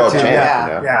got attitude.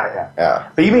 Yeah.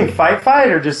 But you mean fight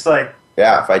or just like?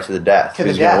 Yeah, fight to the death.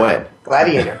 Who's gonna win?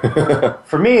 Gladiator.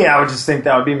 For me, I would just think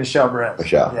that would be Michelle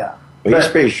Perez. Yeah. But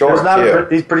he's pretty short too.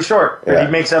 He's pretty short. But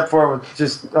he makes up for it with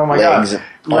just legs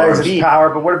and power.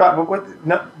 But what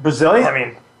about Brazilian? I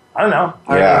mean, I don't know.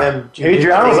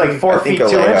 Adriano's like 4 feet 2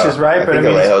 inches, right? I think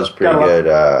Alejo's pretty good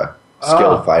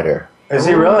skilled fighter. Is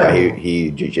he really? Yeah,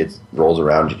 he rolls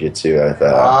around jiu-jitsu.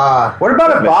 What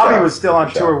about if Bobby was still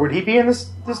on tour? Would he be in this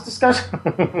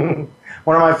discussion?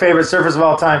 One of my favorite surfers of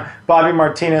all time, Bobby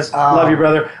Martinez. Love you,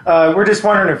 brother. We're just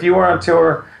wondering if you were on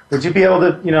tour, would you be able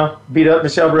to, beat up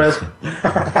Michelle Perez?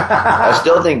 I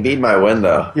still think Bede might win,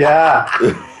 though. Yeah.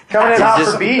 Coming in hot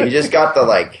for Bede. He just got the,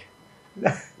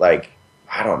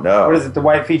 I don't know. What is it, the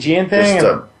white Fijian thing?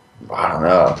 I don't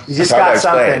know. You just got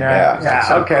something, right?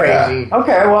 Yeah, okay. Crazy. Yeah.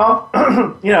 Okay, well,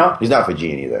 He's not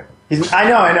Fijian either.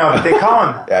 I know, but they call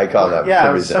him that. Yeah, I call him that. Yeah,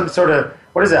 it was some sort of,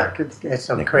 what is that? It's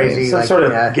some crazy. Some sort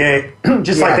of gay.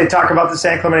 Just like they talk about the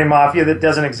San Clemente Mafia that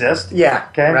doesn't exist. Yeah.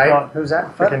 Okay. Right. Well, who's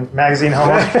that? Freaking magazine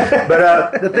homos.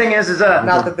 But the thing is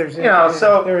not that there's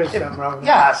so there is something wrong with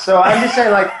that. So I'm just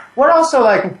saying, we're also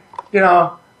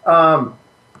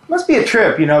must be a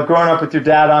trip, growing up with your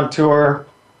dad on tour.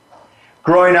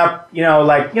 Growing up, they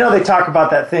talk about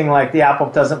that thing the apple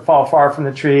doesn't fall far from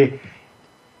the tree.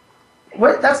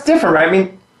 That's different, right? I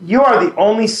mean, you are the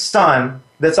only son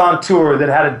that's on tour that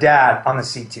had a dad on the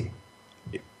CT.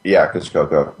 Yeah, because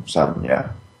Coco, son, yeah.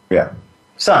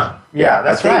 Son,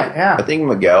 that's right, yeah. I think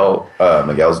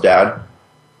Miguel's dad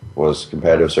was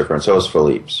competitive surfer, and so was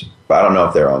Philippe's. But I don't know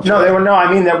if they're on tour. No, they were. No,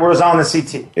 I mean that was on the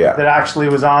CT. Yeah. That actually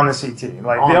was on the CT.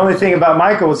 The only thing about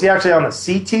Michael, was he actually on the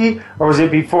CT, or was it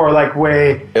before,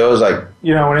 way... It was when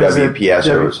it was WPS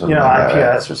or something like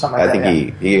that. IPS or something like that. I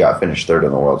think he got finished third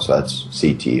in the world, so that's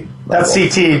CT. That's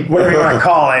CT, whatever you want to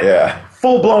call it. Yeah.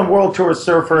 Full-blown World Tour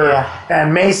surfer,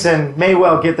 and Mason may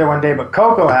well get there one day, but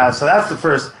Coco has, so that's the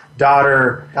first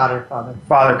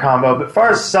daughter-father combo. But as far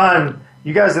as son,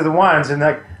 you guys are the ones, and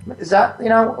is that,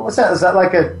 what's that? Is that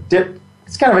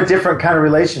it's kind of a different kind of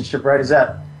relationship, right? What's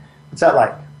that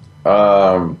like?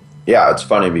 Yeah, it's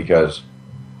funny because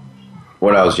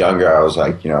when I was younger, I was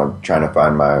trying to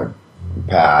find my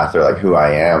path or who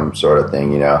I am sort of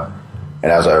thing,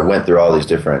 And as I went through all these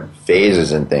different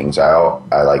phases and things, now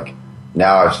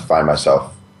I find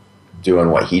myself doing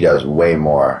what he does way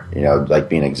more,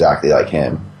 being exactly like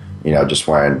him, just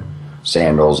wearing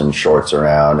sandals and shorts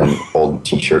around and old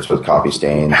T-shirts with coffee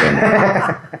stains and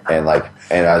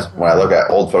when I look at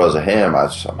old photos of him, I'm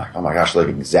like, oh my gosh, I look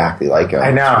exactly like him.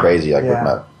 I know. It's crazy, with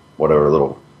my whatever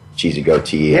little cheesy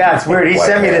goatee. Yeah, it's weird. He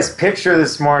sent me this picture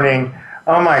this morning.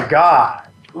 Oh my God.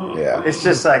 Yeah. It's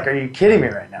just like, are you kidding me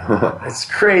right now? It's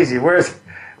crazy.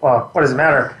 Well, what does it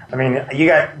matter? I mean, you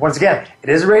got, once again, it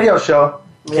is a radio show.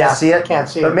 Can't see it.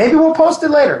 But maybe we'll post it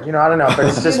later. I don't know. But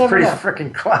it's just pretty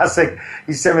freaking classic.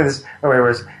 He sent me this. Oh, wait,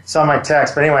 it's on my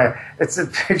text. But anyway, it's a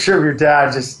picture of your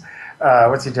dad just,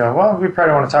 what's he doing? Well, we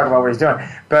probably don't want to talk about what he's doing.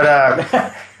 But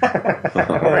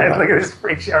man, look at this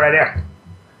freak show right here.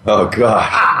 Oh,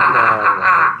 gosh. Oh,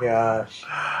 my gosh.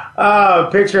 Oh,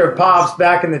 a picture of Pops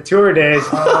back in the tour days,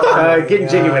 getting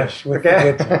jiggy with it.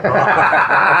 Okay?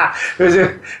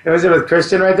 was it with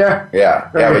Christian right there? Yeah.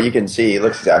 Yeah, but you can see he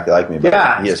looks exactly like me, but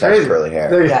he just has curly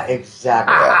hair. Yeah,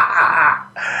 exactly.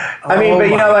 I mean, but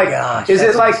gosh, is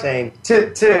it like insane.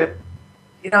 to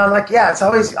it's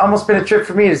always almost been a trip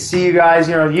for me to see you guys,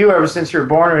 you ever since you were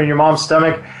born or in your mom's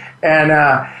stomach, and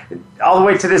all the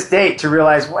way to this date to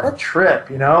realize what a trip,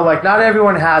 like not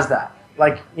everyone has that.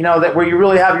 Like, that where you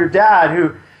really have your dad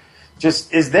who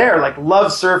just is there, like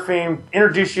loves surfing,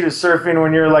 introduced you to surfing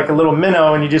when you're like a little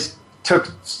minnow and you just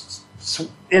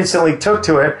instantly took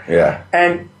to it. Yeah.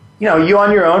 And, you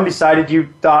on your own decided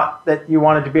you thought that you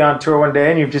wanted to be on tour one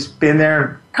day and you've just been there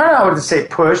and kind of, I wouldn't say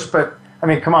pushed, but I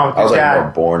mean, come on with your dad. I was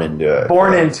more born into it.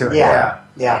 Born into it.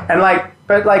 Yeah. And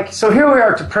so here we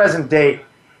are to present date.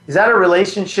 Is that a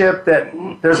relationship that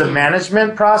there's a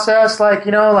management process?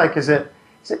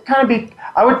 Is it kind of be?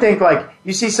 I would think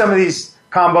you see some of these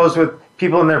combos with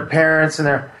people and their parents, and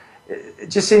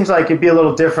it just seems like it'd be a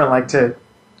little different, to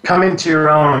come into your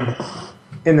own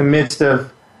in the midst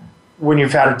of when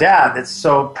you've had a dad that's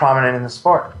so prominent in the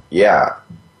sport. Yeah,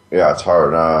 it's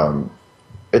hard.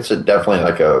 It's definitely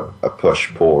like a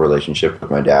push-pull relationship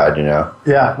with my dad,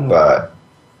 Yeah. But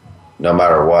no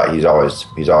matter what, he's always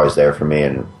there for me,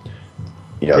 and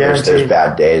there's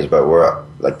bad days, but we're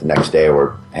like the next day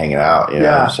we're hanging out,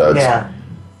 So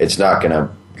it's not gonna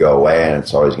go away, and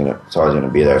it's always gonna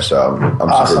be there. So I'm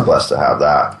awesome. Super blessed to have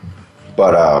that.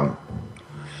 But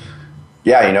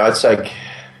it's like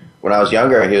when I was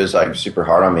younger, he was like super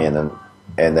hard on me, and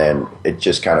then it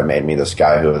just kind of made me this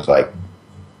guy who was like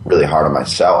really hard on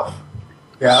myself.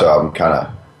 Yeah. So I'm kind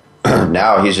of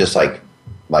now he's just like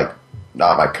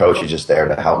not my coach. He's just there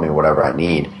to help me whatever I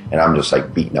need, and I'm just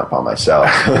like beating up on myself.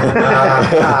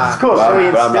 It's cool. So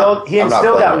he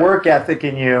instilled that work ethic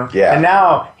in you, and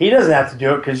now he doesn't have to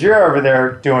do it because you're over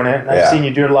there doing it. And I've seen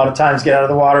you do it a lot of times. Get out of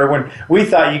the water when we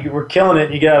thought you were killing it.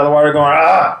 And you get out of the water going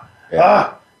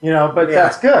But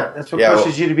that's good. That's what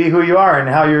pushes you to be who you are and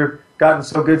how you're gotten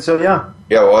so good so young.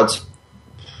 Yeah. Well,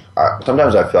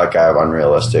 sometimes I feel like I have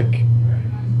unrealistic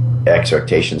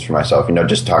expectations for myself.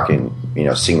 Just talking.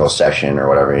 Single session or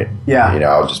whatever. Yeah.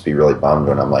 I'll just be really bummed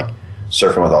when I'm like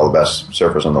surfing with all the best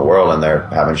surfers in the world and they're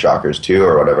having shockers too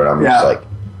or whatever. And I'm just like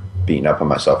beating up on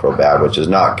myself real bad, which is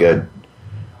not good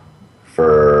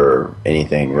for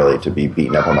anything really to be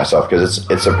beating up on myself because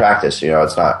it's a practice.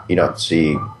 It's not. You don't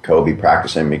see Kobe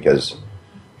practicing because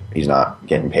he's not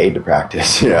getting paid to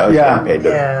practice. He's getting paid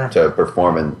to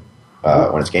perform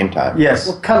when it's game time. Yes.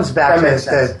 Well, it comes back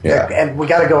to and we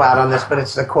got to go out on this, but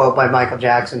it's the quote by Michael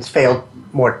Jackson's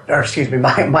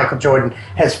Michael Jordan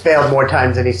has failed more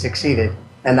times than he succeeded,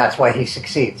 and that's why he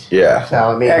succeeds. Yeah. So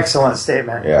I mean, excellent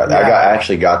statement. Yeah. I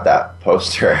actually got that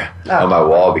poster on my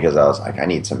wall because I was like, I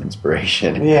need some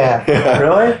inspiration. Yeah.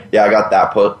 Really? Yeah, I got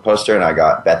that poster, and I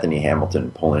got Bethany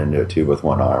Hamilton pulling into a tube with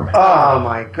one arm. Oh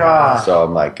my God. So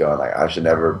I'm like going I should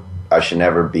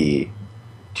never be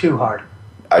too hard.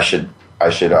 I should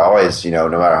always, no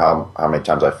matter how many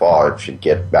times I fall, I should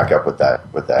get back up with that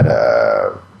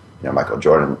Michael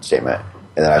Jordan statement,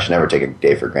 and then I should never take a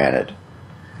day for granted.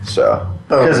 So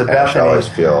because of Bethany, I should always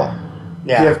feel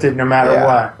gifted no matter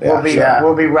what. Yeah,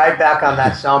 we'll be right back on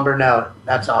that somber note.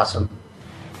 That's awesome.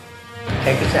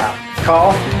 Take us out.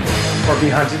 Call or be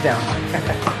hunted down.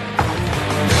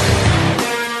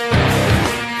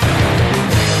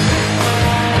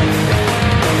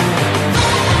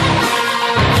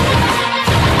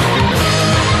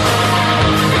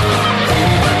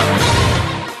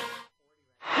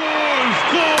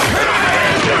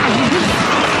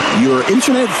 Your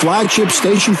internet flagship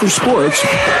station for sports.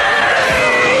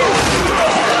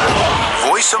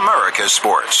 Voice America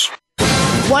Sports.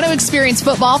 Want to experience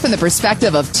football from the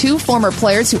perspective of two former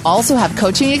players who also have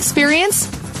coaching experience?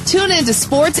 Tune in to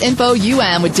Sports Info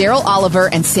UM with Daryl Oliver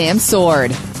and Sam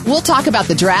Sword. We'll talk about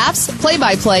the drafts,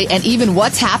 play-by-play, and even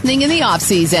what's happening in the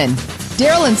offseason.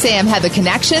 Daryl and Sam have the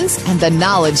connections and the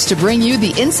knowledge to bring you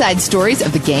the inside stories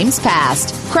of the game's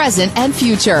past, present, and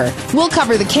future. We'll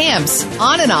cover the camps,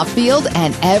 on and off field,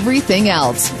 and everything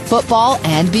else, football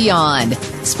and beyond.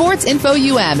 Sports Info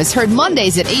UM is heard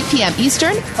Mondays at 8 p.m.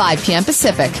 Eastern, 5 p.m.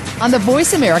 Pacific on the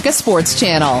Voice America Sports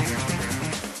Channel.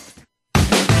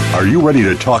 Are you ready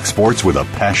to talk sports with a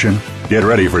passion? Get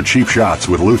ready for Cheap Shots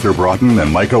with Luther Broughton and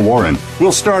Micah Warren.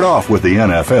 We'll start off with the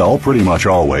NFL pretty much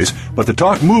always, but the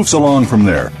talk moves along from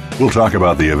there. We'll talk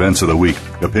about the events of the week,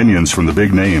 opinions from the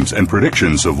big names, and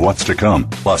predictions of what's to come.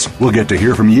 Plus, we'll get to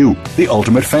hear from you, the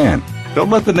ultimate fan. Don't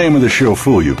let the name of the show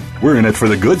fool you. We're in it for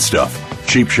the good stuff.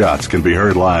 Cheap Shots can be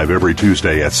heard live every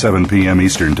Tuesday at 7 p.m.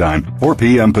 Eastern Time, 4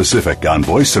 p.m. Pacific on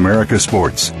Voice America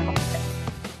Sports.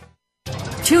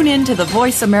 Tune in to the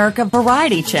Voice America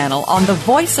Variety channel on the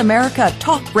Voice America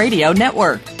Talk Radio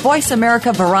Network. Voice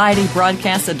America Variety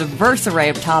broadcasts a diverse array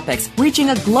of topics, reaching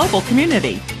a global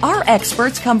community. Our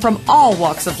experts come from all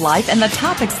walks of life, and the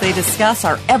topics they discuss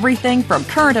are everything from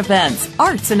current events,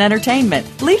 arts and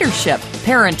entertainment, leadership,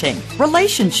 parenting,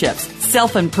 relationships,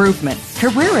 self-improvement,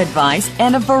 career advice,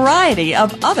 and a variety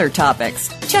of other topics.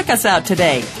 Check us out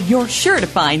today. You're sure to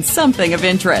find something of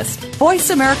interest.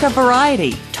 Voice America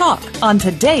Variety. Talk on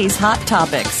today's hot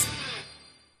topics.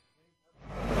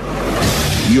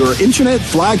 Your internet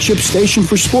flagship station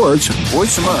for sports,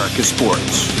 Voice America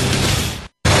Sports.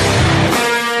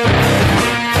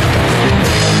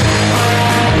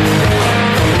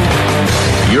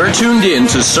 You're tuned in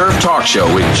to Surf Talk Show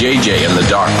with JJ and the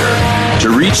Doctor. To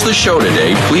reach the show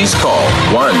today, please call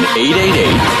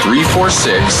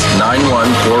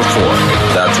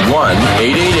 1-888-346-9144. That's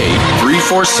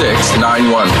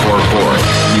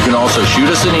 1-888-346-9144. You can also shoot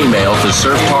us an email to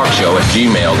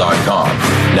surftalkshow@gmail.com.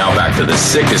 Now back to the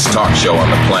sickest talk show on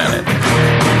the planet.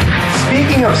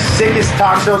 Speaking of sickest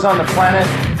talk shows on the planet,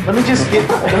 let me just get...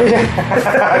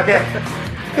 okay.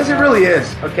 Because it really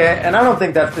is, okay? And I don't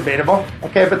think that's debatable,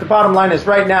 okay? But the bottom line is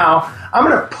right now, I'm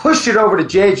going to push it over to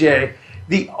JJ,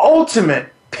 the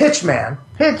ultimate pitchman.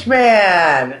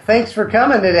 Pitchman, thanks for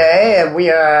coming today. And we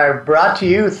are brought to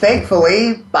you,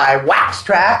 thankfully, by Wax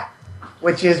Track,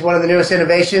 which is one of the newest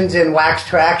innovations in wax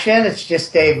traction. It's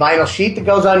just a vinyl sheet that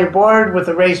goes on your board with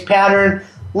a raised pattern.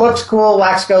 Looks cool,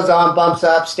 wax goes on, bumps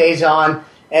up, stays on.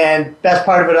 And best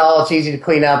part of it all, it's easy to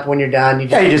clean up when you're done. You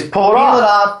just pull it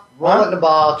off. Roll it in the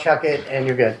ball, chuck it, and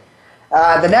you're good.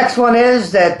 The next one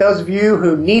is that those of you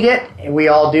who need it, and we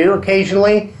all do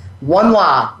occasionally, One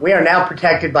Law. We are now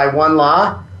protected by One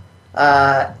Law.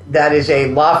 That is a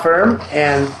law firm,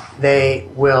 and they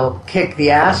will kick the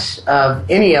ass of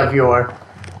any of your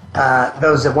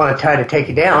those that want to try to take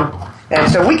you down.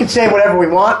 And so we can say whatever we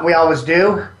want. We always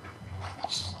do.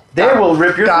 They will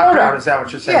rip your throat out. Is that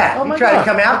what you're saying? Yeah, you try to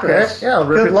come after us. Yeah, I'll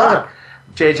rip good your luck. throat out.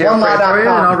 JJ, I'll pray for you, and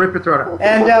I'll rip your throat out.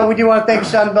 And we do want to thank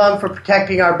Sunbum for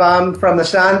protecting our bum from the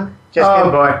sun.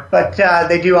 Boy. But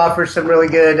they do offer some really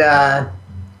good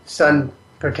sun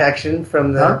protection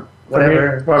from the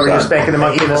whatever. Well, we're just spanking the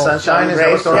monkey in the sunshine? Is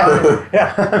that what's going on?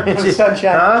 Yeah, from the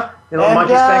sunshine. Huh? You little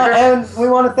monkey spanker? And we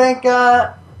want to thank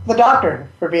the doctor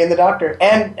for being the doctor.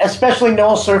 And especially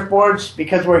Knoll Surfboards,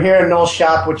 because we're here in Knoll's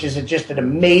shop, which is just an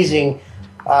amazing...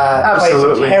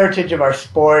 Absolutely. Place, heritage of our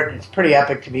sport. It's pretty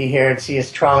epic to be here and see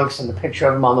his trunks and the picture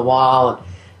of him on the wall and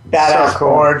badass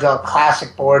boards, all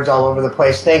classic boards all over the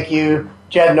place. Thank you,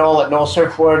 Jed Knoll at Knoll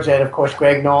Surfboards, and of course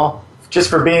Greg Knoll. Just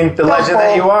for being the legend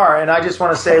that you are. And I just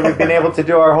want to say we've been able to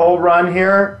do our whole run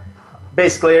here,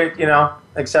 basically,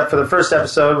 except for the first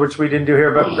episode, which we didn't do here,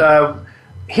 but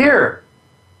here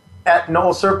at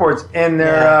Knoll Surfboards in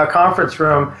their conference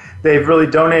room, they've really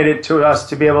donated to us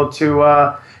to be able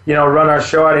to run our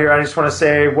show out here. I just want to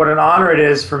say what an honor it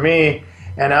is for me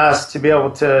and us to be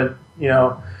able to,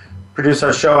 produce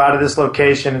our show out of this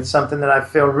location. It's something that I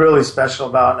feel really special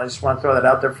about, and I just want to throw that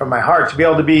out there from my heart. To be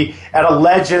able to be at a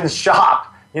legend's shop,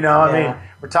 I mean,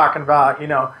 we're talking about,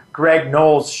 Greg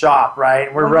Knoll's shop,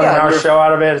 right? We're running our show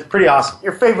out of it. It's pretty awesome.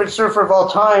 Your favorite surfer of all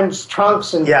time's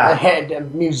trunks and a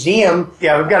museum.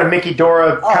 Yeah, we've got a Mickey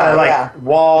Dora kind of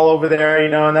wall over there,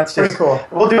 and that's just pretty cool.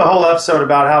 We'll do a whole episode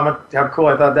about how cool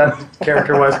I thought that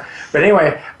character was. But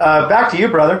anyway, back to you,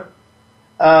 brother.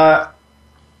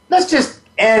 Let's just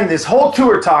end this whole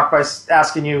tour talk by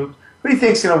asking you, who do you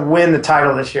think's going to win the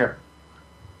title this year?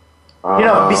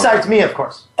 Besides me, of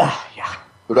course.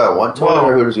 Who do I want to win,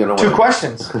 or who's going to win? Two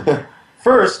questions.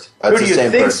 First, That's who do you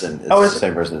think? Person. It's the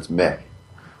same person. It's Mick.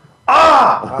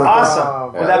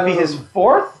 Awesome. Would that be his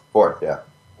fourth? Fourth, yeah.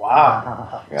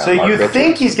 Wow. Yeah, So you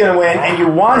think he's going to win, and you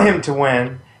want him to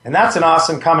win, and that's an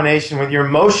awesome combination with your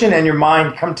emotion and your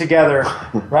mind come together,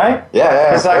 right?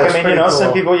 Yeah. It's like, That's pretty cool.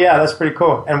 some people, that's pretty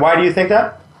cool. And why do you think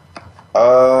that?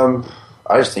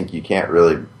 I just think you can't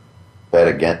really bet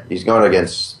against. He's going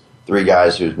against 3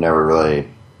 guys who've never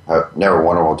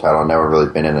won a world title, never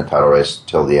really been in a title race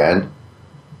till the end.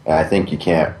 And I think you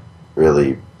can't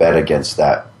really bet against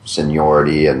that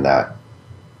seniority and that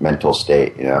mental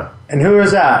state, you know. And who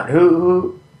is that?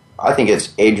 Who? I think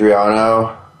it's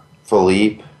Adriano,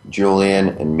 Philippe, Julian,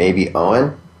 and maybe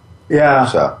Owen. Yeah.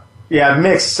 So. Yeah,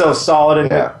 mixed so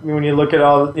solid. And when you look at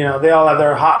all, you know, they all have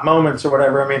their hot moments or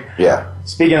whatever. I mean,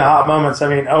 speaking of hot moments, I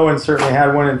mean, Owen certainly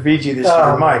had one in Fiji this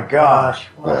year. My gosh.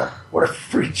 What a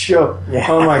freak show. Yeah.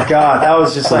 Oh, my God. That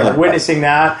was just like witnessing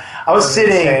that. I was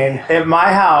sitting at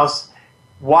my house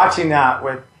watching that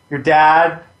with your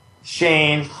dad,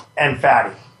 Shane, and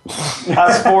Fatty.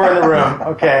 Us 4 in the room,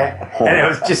 okay? And it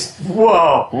was just,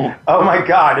 whoa. Oh, my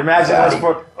God. Imagine us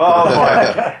 4. Oh,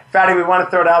 boy. Fatty, we want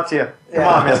to throw it out to you. Come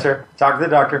on, mister. Talk to the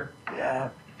doctor. Yeah.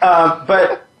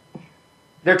 But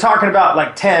they're talking about,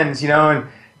 like, 10s, you know, and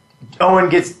Owen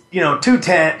gets, 2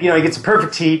 10, he gets a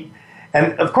perfect heat.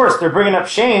 And, of course, they're bringing up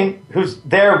Shane, who's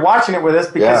there watching it with us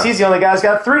because he's the only guy who's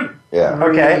got 3. Yeah.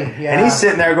 Okay? Yeah. And he's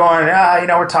sitting there going,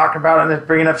 we're talking about it, and they're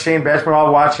bringing up Shane Best. We're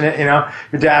all watching it, Your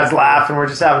dad's laughing. We're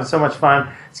just having so much fun.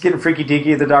 It's getting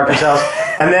freaky-deaky at the doctor's house.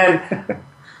 And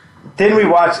then we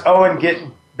watch Owen get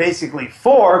basically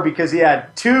 4 because he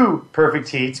had 2 perfect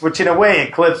heats, which in a way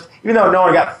eclipsed, even though no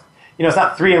one got, it's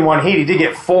not 3 in 1 heat. He did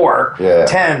get 4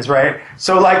 10s, right?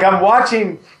 So, like, I'm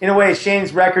watching, in a way,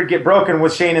 Shane's record get broken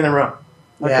with Shane in the room.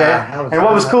 Okay? Yeah, and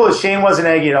what was cool is Shane wasn't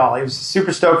eggy at all. He was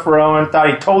super stoked for Owen, thought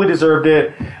he totally deserved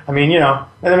it. I mean, and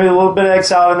there was a little bit of egg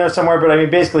salad in there somewhere, but I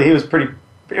mean, basically,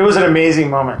 it was an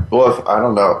amazing moment. Well, I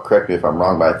don't know, correct me if I'm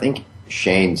wrong, but I think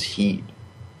Shane's heat,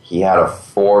 he had a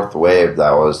 4th wave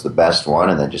that was the best one,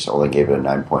 and then just only gave it a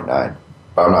 9.9.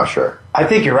 But I'm not sure. I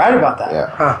think you're right about that. Yeah.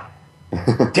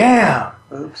 Huh. Damn.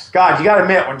 Oops. God, you got to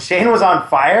admit, when Shane was on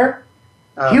fire,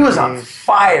 he was on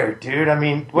fire, dude. I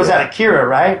mean, was that Akira,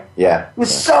 right? Yeah. He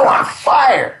was so on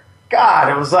fire.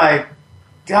 God, it was like,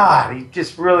 God, he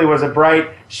just really was a bright,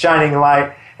 shining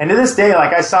light. And to this day,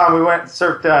 like, I saw him, we went and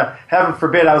surfed, heaven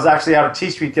forbid, I was actually out at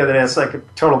T Street the other day. It's like a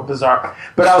total bizarre.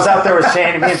 But I was out there with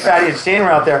Shane, and me and Fatty and Shane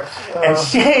were out there. And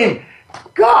Shane,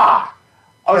 God,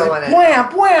 I was like,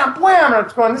 wham, wham, wham. And I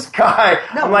was going, this guy.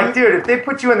 I'm like, dude, if they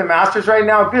put you in the Masters right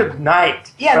now, good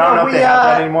night. Yeah, I don't know if they have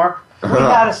that anymore. We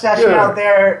had a session out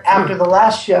there after the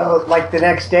last show, like the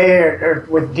next day, or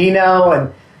with Dino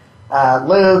and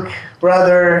Luke,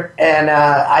 brother, and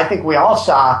I think we all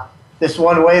saw this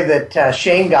one wave that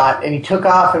Shane got, and he took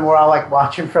off, and we're all like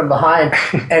watching from behind,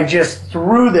 and just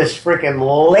threw this freaking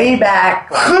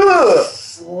layback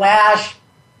slash,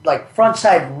 like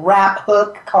frontside wrap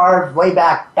hook carved way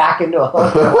back into a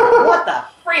hook. What the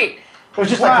freak? It was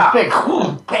just like a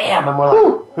big bam, and we're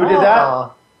like, who did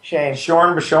that? Shane.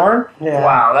 Shorn Bashorn? Yeah.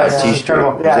 Wow, that's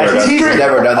incredible. He's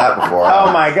never done that before.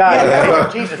 Oh, my God.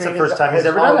 That's the first time he's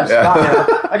ever done that.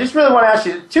 Yeah. I just really want to ask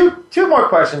you two more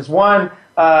questions. One,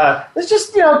 let's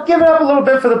just, give it up a little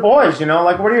bit for the boys,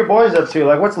 Like, what are your boys up to?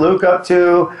 Like, what's Luke up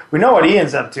to? We know what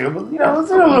Ian's up to, but, let's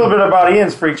do a little bit about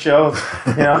Ian's freak show,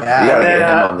 man.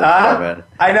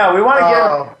 I know. We want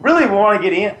to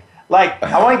get Ian. Like,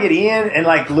 I want to get Ian and,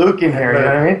 like, Luke in here, you know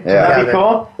what I mean? Yeah. That'd be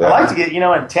cool. Yeah. I'd like to get,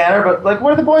 and Tanner, but, like,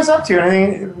 what are the boys up to?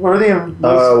 Anything? What are they in?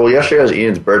 Well, yesterday was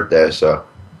Ian's birthday, so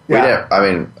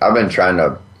I've been trying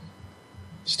to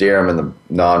steer them in the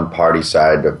non-party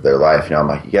side of their life. I'm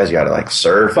like, you guys got to, like,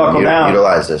 surf and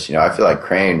utilize this. I feel like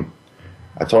Crane,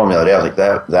 I told him the other day, I was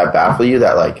like, that baffle you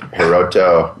that, like,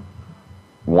 Hiroto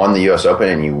won the U.S. Open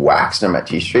and you waxed him at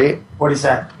T Street? What did he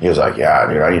say? He was like, yeah,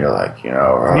 dude, I need to, like, need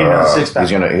another six-pack.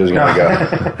 He was gonna go.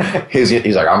 He's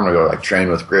like, I'm gonna go, like, train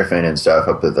with Griffin and stuff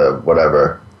up at the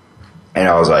whatever. And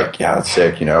I was like, yeah, that's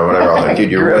sick, whatever. I was like,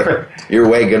 dude, you're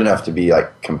way good enough to be,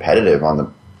 like, competitive on the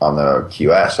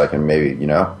QS. I can maybe,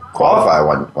 qualify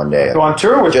one day. Go on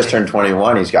tour with just turned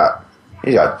 21. He's got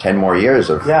 10 more years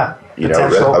of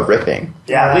of ripping.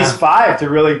 Yeah, at least 5 to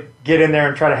really get in there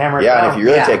and try to hammer it down. Yeah, and if you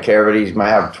really take care of it, he might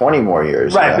have 20 more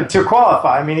years. Right, but to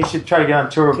qualify, I mean, he should try to get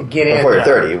on tour. To get in. Before you're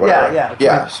 30, whatever. Yeah.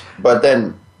 Yes. But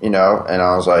then, and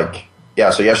I was like,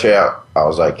 so yesterday I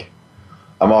was like,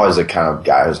 I'm always the kind of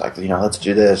guy who's like, let's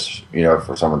do this,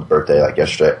 for someone's birthday. Like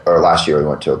yesterday, or last year we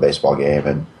went to a baseball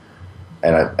game,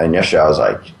 and yesterday I was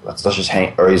like, let's just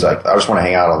hang, or he's like, I just want to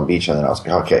hang out on the beach, and then I was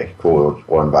like, okay, cool,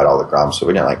 we'll invite all the Groms. So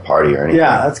we didn't, like, party or anything.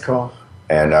 Yeah, that's cool.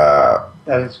 And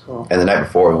that is cool. And the night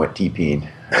before we went TPing.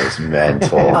 It was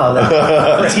mental.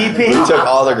 TPing? We took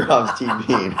all the Groms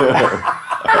TPing.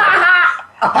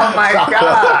 Oh my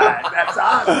God, that's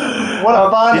awesome! What a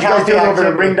fun! Did you guys do a little bit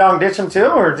of ring dong ditching too,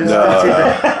 or just? No.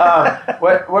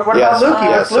 What about Lukey?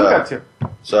 What's Luke up to?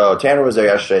 So Tanner was there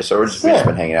yesterday, so we've just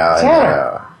been hanging out.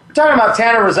 Tanner. We're talking about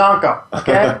Tanner Rozanko,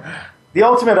 okay? The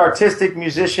ultimate artistic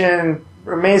musician,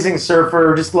 amazing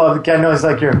surfer. Just love the guy. I know he's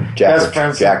like your best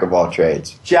friend. Jack of all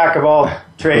trades. Jack of all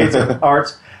trades and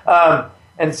arts.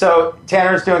 And so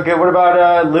Tanner's doing good. What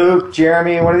about Luke,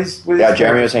 Jeremy? What are these?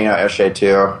 Jeremy was hanging out yesterday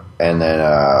too. And then,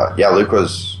 Luke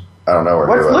was, I don't know where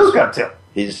he was. What's Luke up to?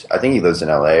 I think he lives in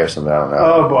LA or something. I don't know.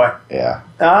 Oh, boy. Yeah.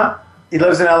 He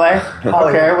lives in LA?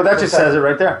 Okay, well, that just says it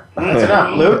right there. That's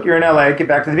enough. Luke, you're in LA. Get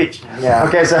back to the beach. Yeah.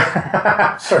 Okay, so.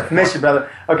 Miss you, brother.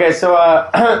 Okay, so,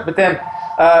 but then,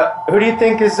 who do you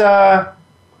think is,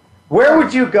 where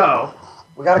would you go?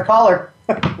 We got a caller.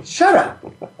 Shut up.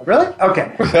 Really?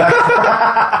 Okay.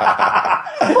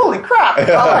 Holy crap.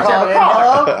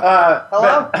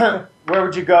 Hello? Where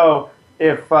would you go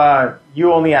if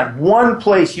you only had one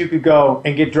place you could go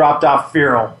and get dropped off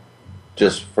feral?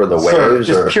 Just for the waves?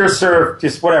 Just pure surf,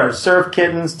 just whatever. Surf,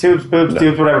 kittens, tubes, boobs,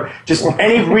 dubes, whatever. Just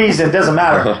any reason, doesn't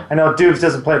matter. I know dubes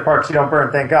doesn't play a part because you don't burn,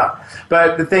 thank God.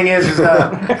 But the thing is oh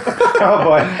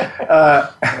boy.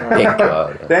 Thank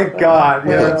God. Thank God.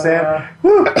 You know what I'm saying?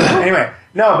 Woo. Anyway,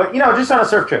 no, but just on a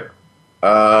surf trip.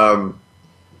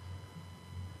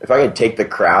 If I could take the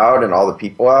crowd and all the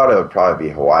people out, it would probably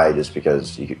be Hawaii, just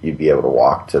because you'd be able to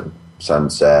walk to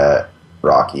Sunset,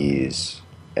 Rockies,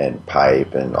 and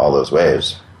Pipe, and all those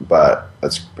waves. But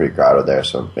it's pretty crowded there,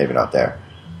 so maybe not there.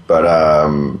 But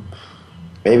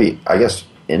maybe, I guess,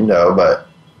 Indo, but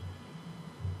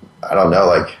I don't know.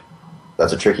 Like,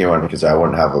 that's a tricky one because I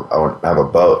wouldn't have a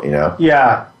boat,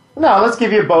 Yeah. No, let's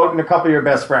give you a boat and a couple of your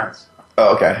best friends.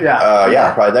 Oh, okay.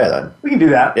 Yeah. Probably there then. We can do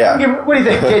that. Yeah. What do you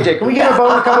think, KJ? Can we get a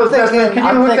boat and a couple of best friends? Can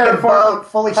you hook that up for boat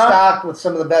fully stocked with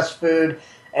some of the best food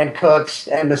and cooks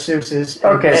and masseuses.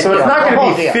 Okay, so it's not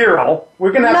going to be feral.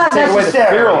 We're going to have to take away the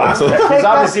feral aspect. Because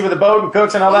obviously with the boat and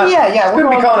cooks and all that, yeah, we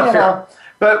couldn't be calling it feral.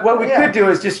 But what we could do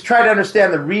is just try to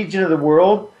understand the region of the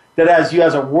world that as you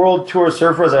as a world tour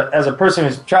surfer, as a person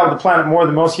who's traveled the planet more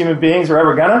than most human beings are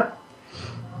ever gonna,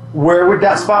 where would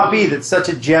that spot be that's such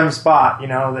a gem spot,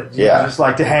 that you just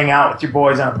like to hang out with your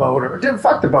boys on a boat or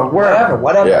fuck the boat, wherever,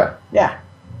 whatever. Yeah,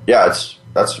 that's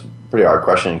a pretty hard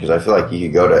question because I feel like you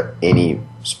could go to any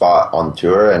spot on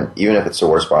tour, and even if it's the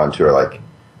worst spot on tour, like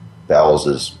Bells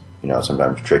is,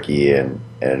 sometimes tricky, and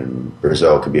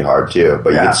Brazil could be hard too,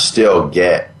 but you could still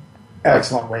get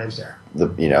excellent waves there.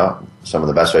 Some of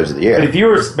the best waves of the year. But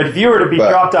if you were to be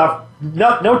dropped off,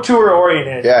 no tour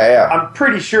oriented, I'm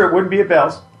pretty sure it wouldn't be at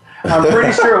Bells. I'm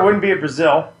pretty sure it wouldn't be at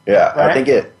Brazil. Yeah, right? I think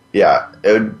it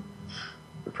would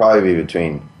probably be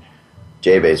between.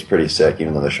 J-Bay's pretty sick,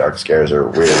 even though the shark scares are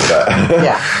weird. But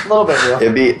a little bit real.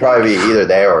 It'd probably be either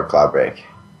there or Cloudbreak.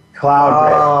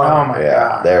 Oh my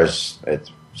god! It's.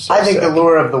 So I think sick. the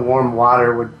lure of the warm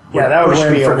water would that would push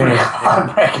win me for over. me.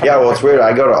 Yeah, well, it's weird.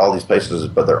 I go to all these places,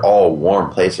 but they're all warm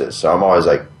places, so I'm always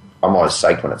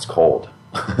psyched when it's cold.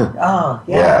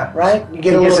 Yeah, right. You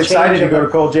get a little excited to go to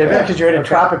cold J-Bay because you're in a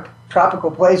tropical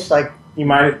place like. You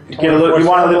might get a little. You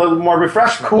want a little more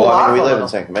refreshment. Cool. Well, we live in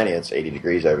San Clemente. It's 80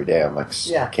 degrees every day. I'm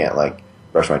can't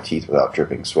brush my teeth without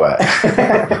dripping sweat. So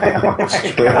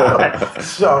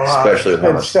hot. Especially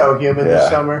with it's so humid this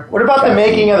summer. What about the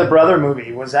making of the Brother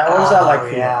movie? What was that like for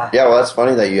you? Yeah, well, that's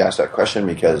funny that you asked that question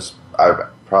because I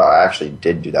actually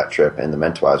did do that trip in the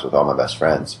Mentawais with all my best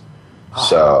friends.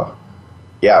 So,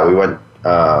 yeah, we went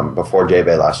before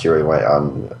J-Bay last year. We went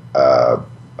on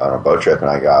a boat trip, and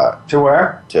I got to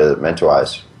where? To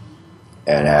Mentawais,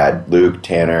 and had Luke,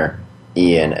 Tanner,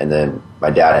 Ian, and then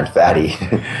my dad and Fatty.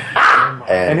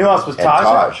 and who else was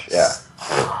Taj?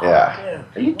 Yeah.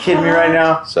 Are you kidding me right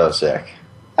now? So sick.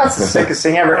 That's the sickest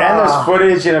thing ever. And there's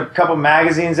footage in a couple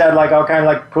magazines that had all kind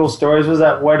of cool stories. Was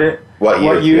that What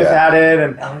Youth had it,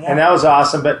 and that was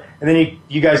awesome. And then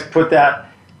you guys put that.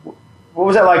 What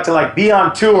was that like to be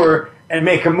on tour and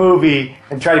make a movie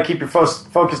and try to keep your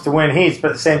focus to win heats, but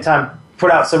at the same time put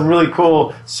out some really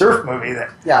cool surf movie that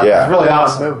it was really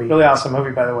awesome movie. Really awesome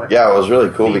movie, by the way. Yeah, it was really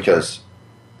cool because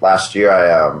last year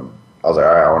I was like,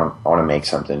 all right, I want to make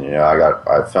something.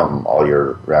 I film all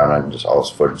year round, and just all this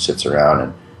footage sits around,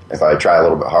 and if I try a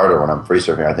little bit harder when I'm free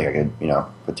surfing, I think I could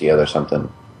put together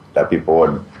something that people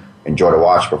would enjoy to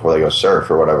watch before they go surf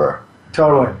or whatever.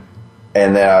 Totally.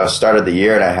 And then I started the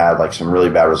year, and I had some really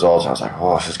bad results. And I was like,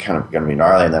 oh, this is kind of going to be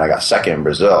gnarly. And then I got second in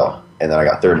Brazil, and then I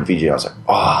got third in Fiji. And I was like,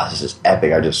 oh, this is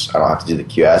epic. I don't have to do the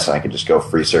QS, and I could just go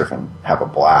free surf and have a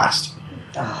blast.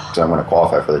 Because I'm going to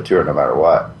qualify for the tour no matter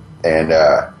what. And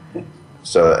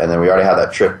and then we already had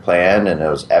that trip planned, and it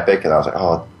was epic. And I was like,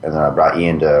 oh. And then I brought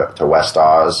Ian to West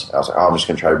Oz. And I was like, oh, I'm just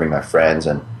going to try to bring my friends,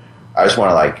 and I just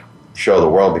want to show the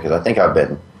world, because I think I've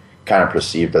been kind of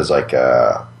perceived as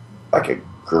a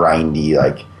grindy,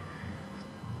 like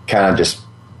kind of just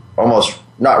almost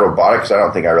not robotic, because I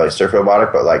don't think I really surf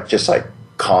robotic, but like just like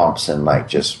comps and like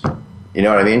just, you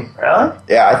know what I mean? Really?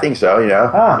 Yeah, I think so, you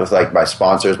know, with like my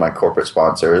sponsors, my corporate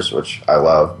sponsors, which I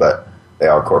love, but they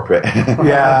are corporate.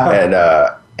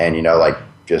 Yeah. And you know, like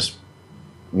just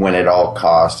when it all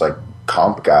costs, like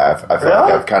comp guy, I feel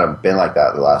like I've kind of been like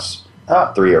that the last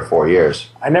 3 or 4 years.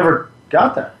 I never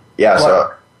got that. Yeah, What?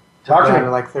 so Talk to me.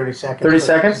 in like 30 seconds. 30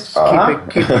 seconds?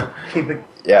 Keep it.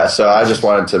 yeah, so I just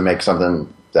wanted to make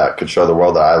something that could show the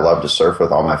world that I love to surf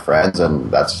with all my friends,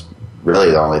 and that's really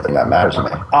the only thing that matters to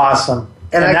me. Awesome.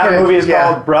 And I that can- movie is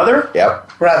yeah. called Brother?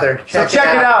 Yep. Brother, check it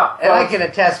out, And I folks. can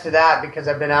attest to that because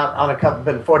I've been out on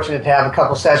been fortunate to have a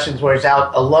couple sessions where he's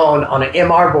out alone on an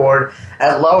MR board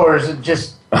at lowers and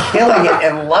just killing it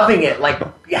and loving it, like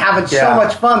having so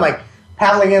much fun, like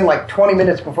paddling in like 20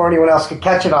 minutes before anyone else could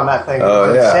catch it on that thing. Oh, It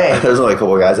was yeah. insane. There's only a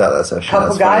couple guys out that session. Couple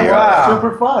That's guys, funny. Wow.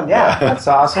 super fun, yeah. That's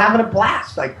awesome. Having a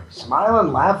blast, like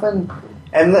smiling, laughing,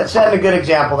 and setting a good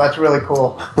example. That's really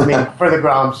cool. I mean, for the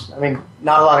Groms. I mean,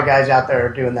 not a lot of guys out there are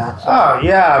doing that. So. Oh,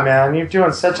 yeah, man. You're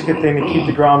doing such a good thing to keep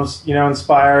the Groms, you know,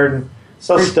 inspired and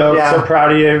so stoked, so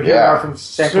proud of you. Here you are from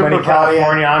San Super Clemente, proud of you.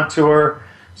 California on tour.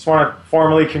 Just want to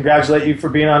formally congratulate you for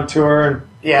being on tour and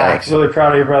really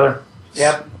proud of you, brother.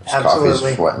 Yep, Coffee's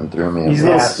absolutely. sweating through me. He's a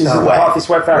little coffee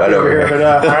sweat factory Right over over here. here.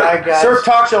 But, All right, guys. Surf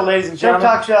Talk Show, ladies and Surf gentlemen.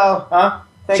 Talk Show. Huh?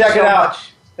 Thanks Check so it out.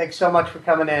 much. Thanks so much for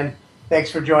coming in. Thanks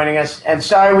for joining us. And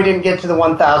sorry we didn't get to the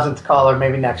 1,000th caller.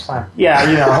 Maybe next time. Yeah,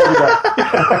 you know, hold it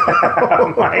up.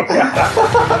 Oh, my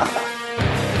God.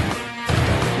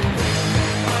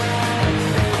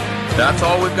 That's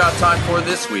all we've got time for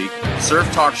this week. Surf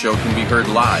Talk Show can be heard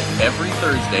live every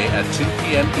Thursday at 2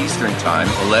 p.m. Eastern Time,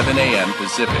 11 a.m.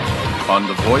 Pacific, on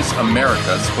the Voice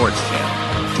America Sports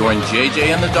Channel. Join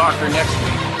JJ and the Doctor next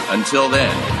week. Until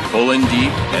then, pull in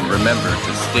deep and remember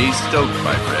to stay stoked,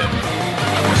 my friend.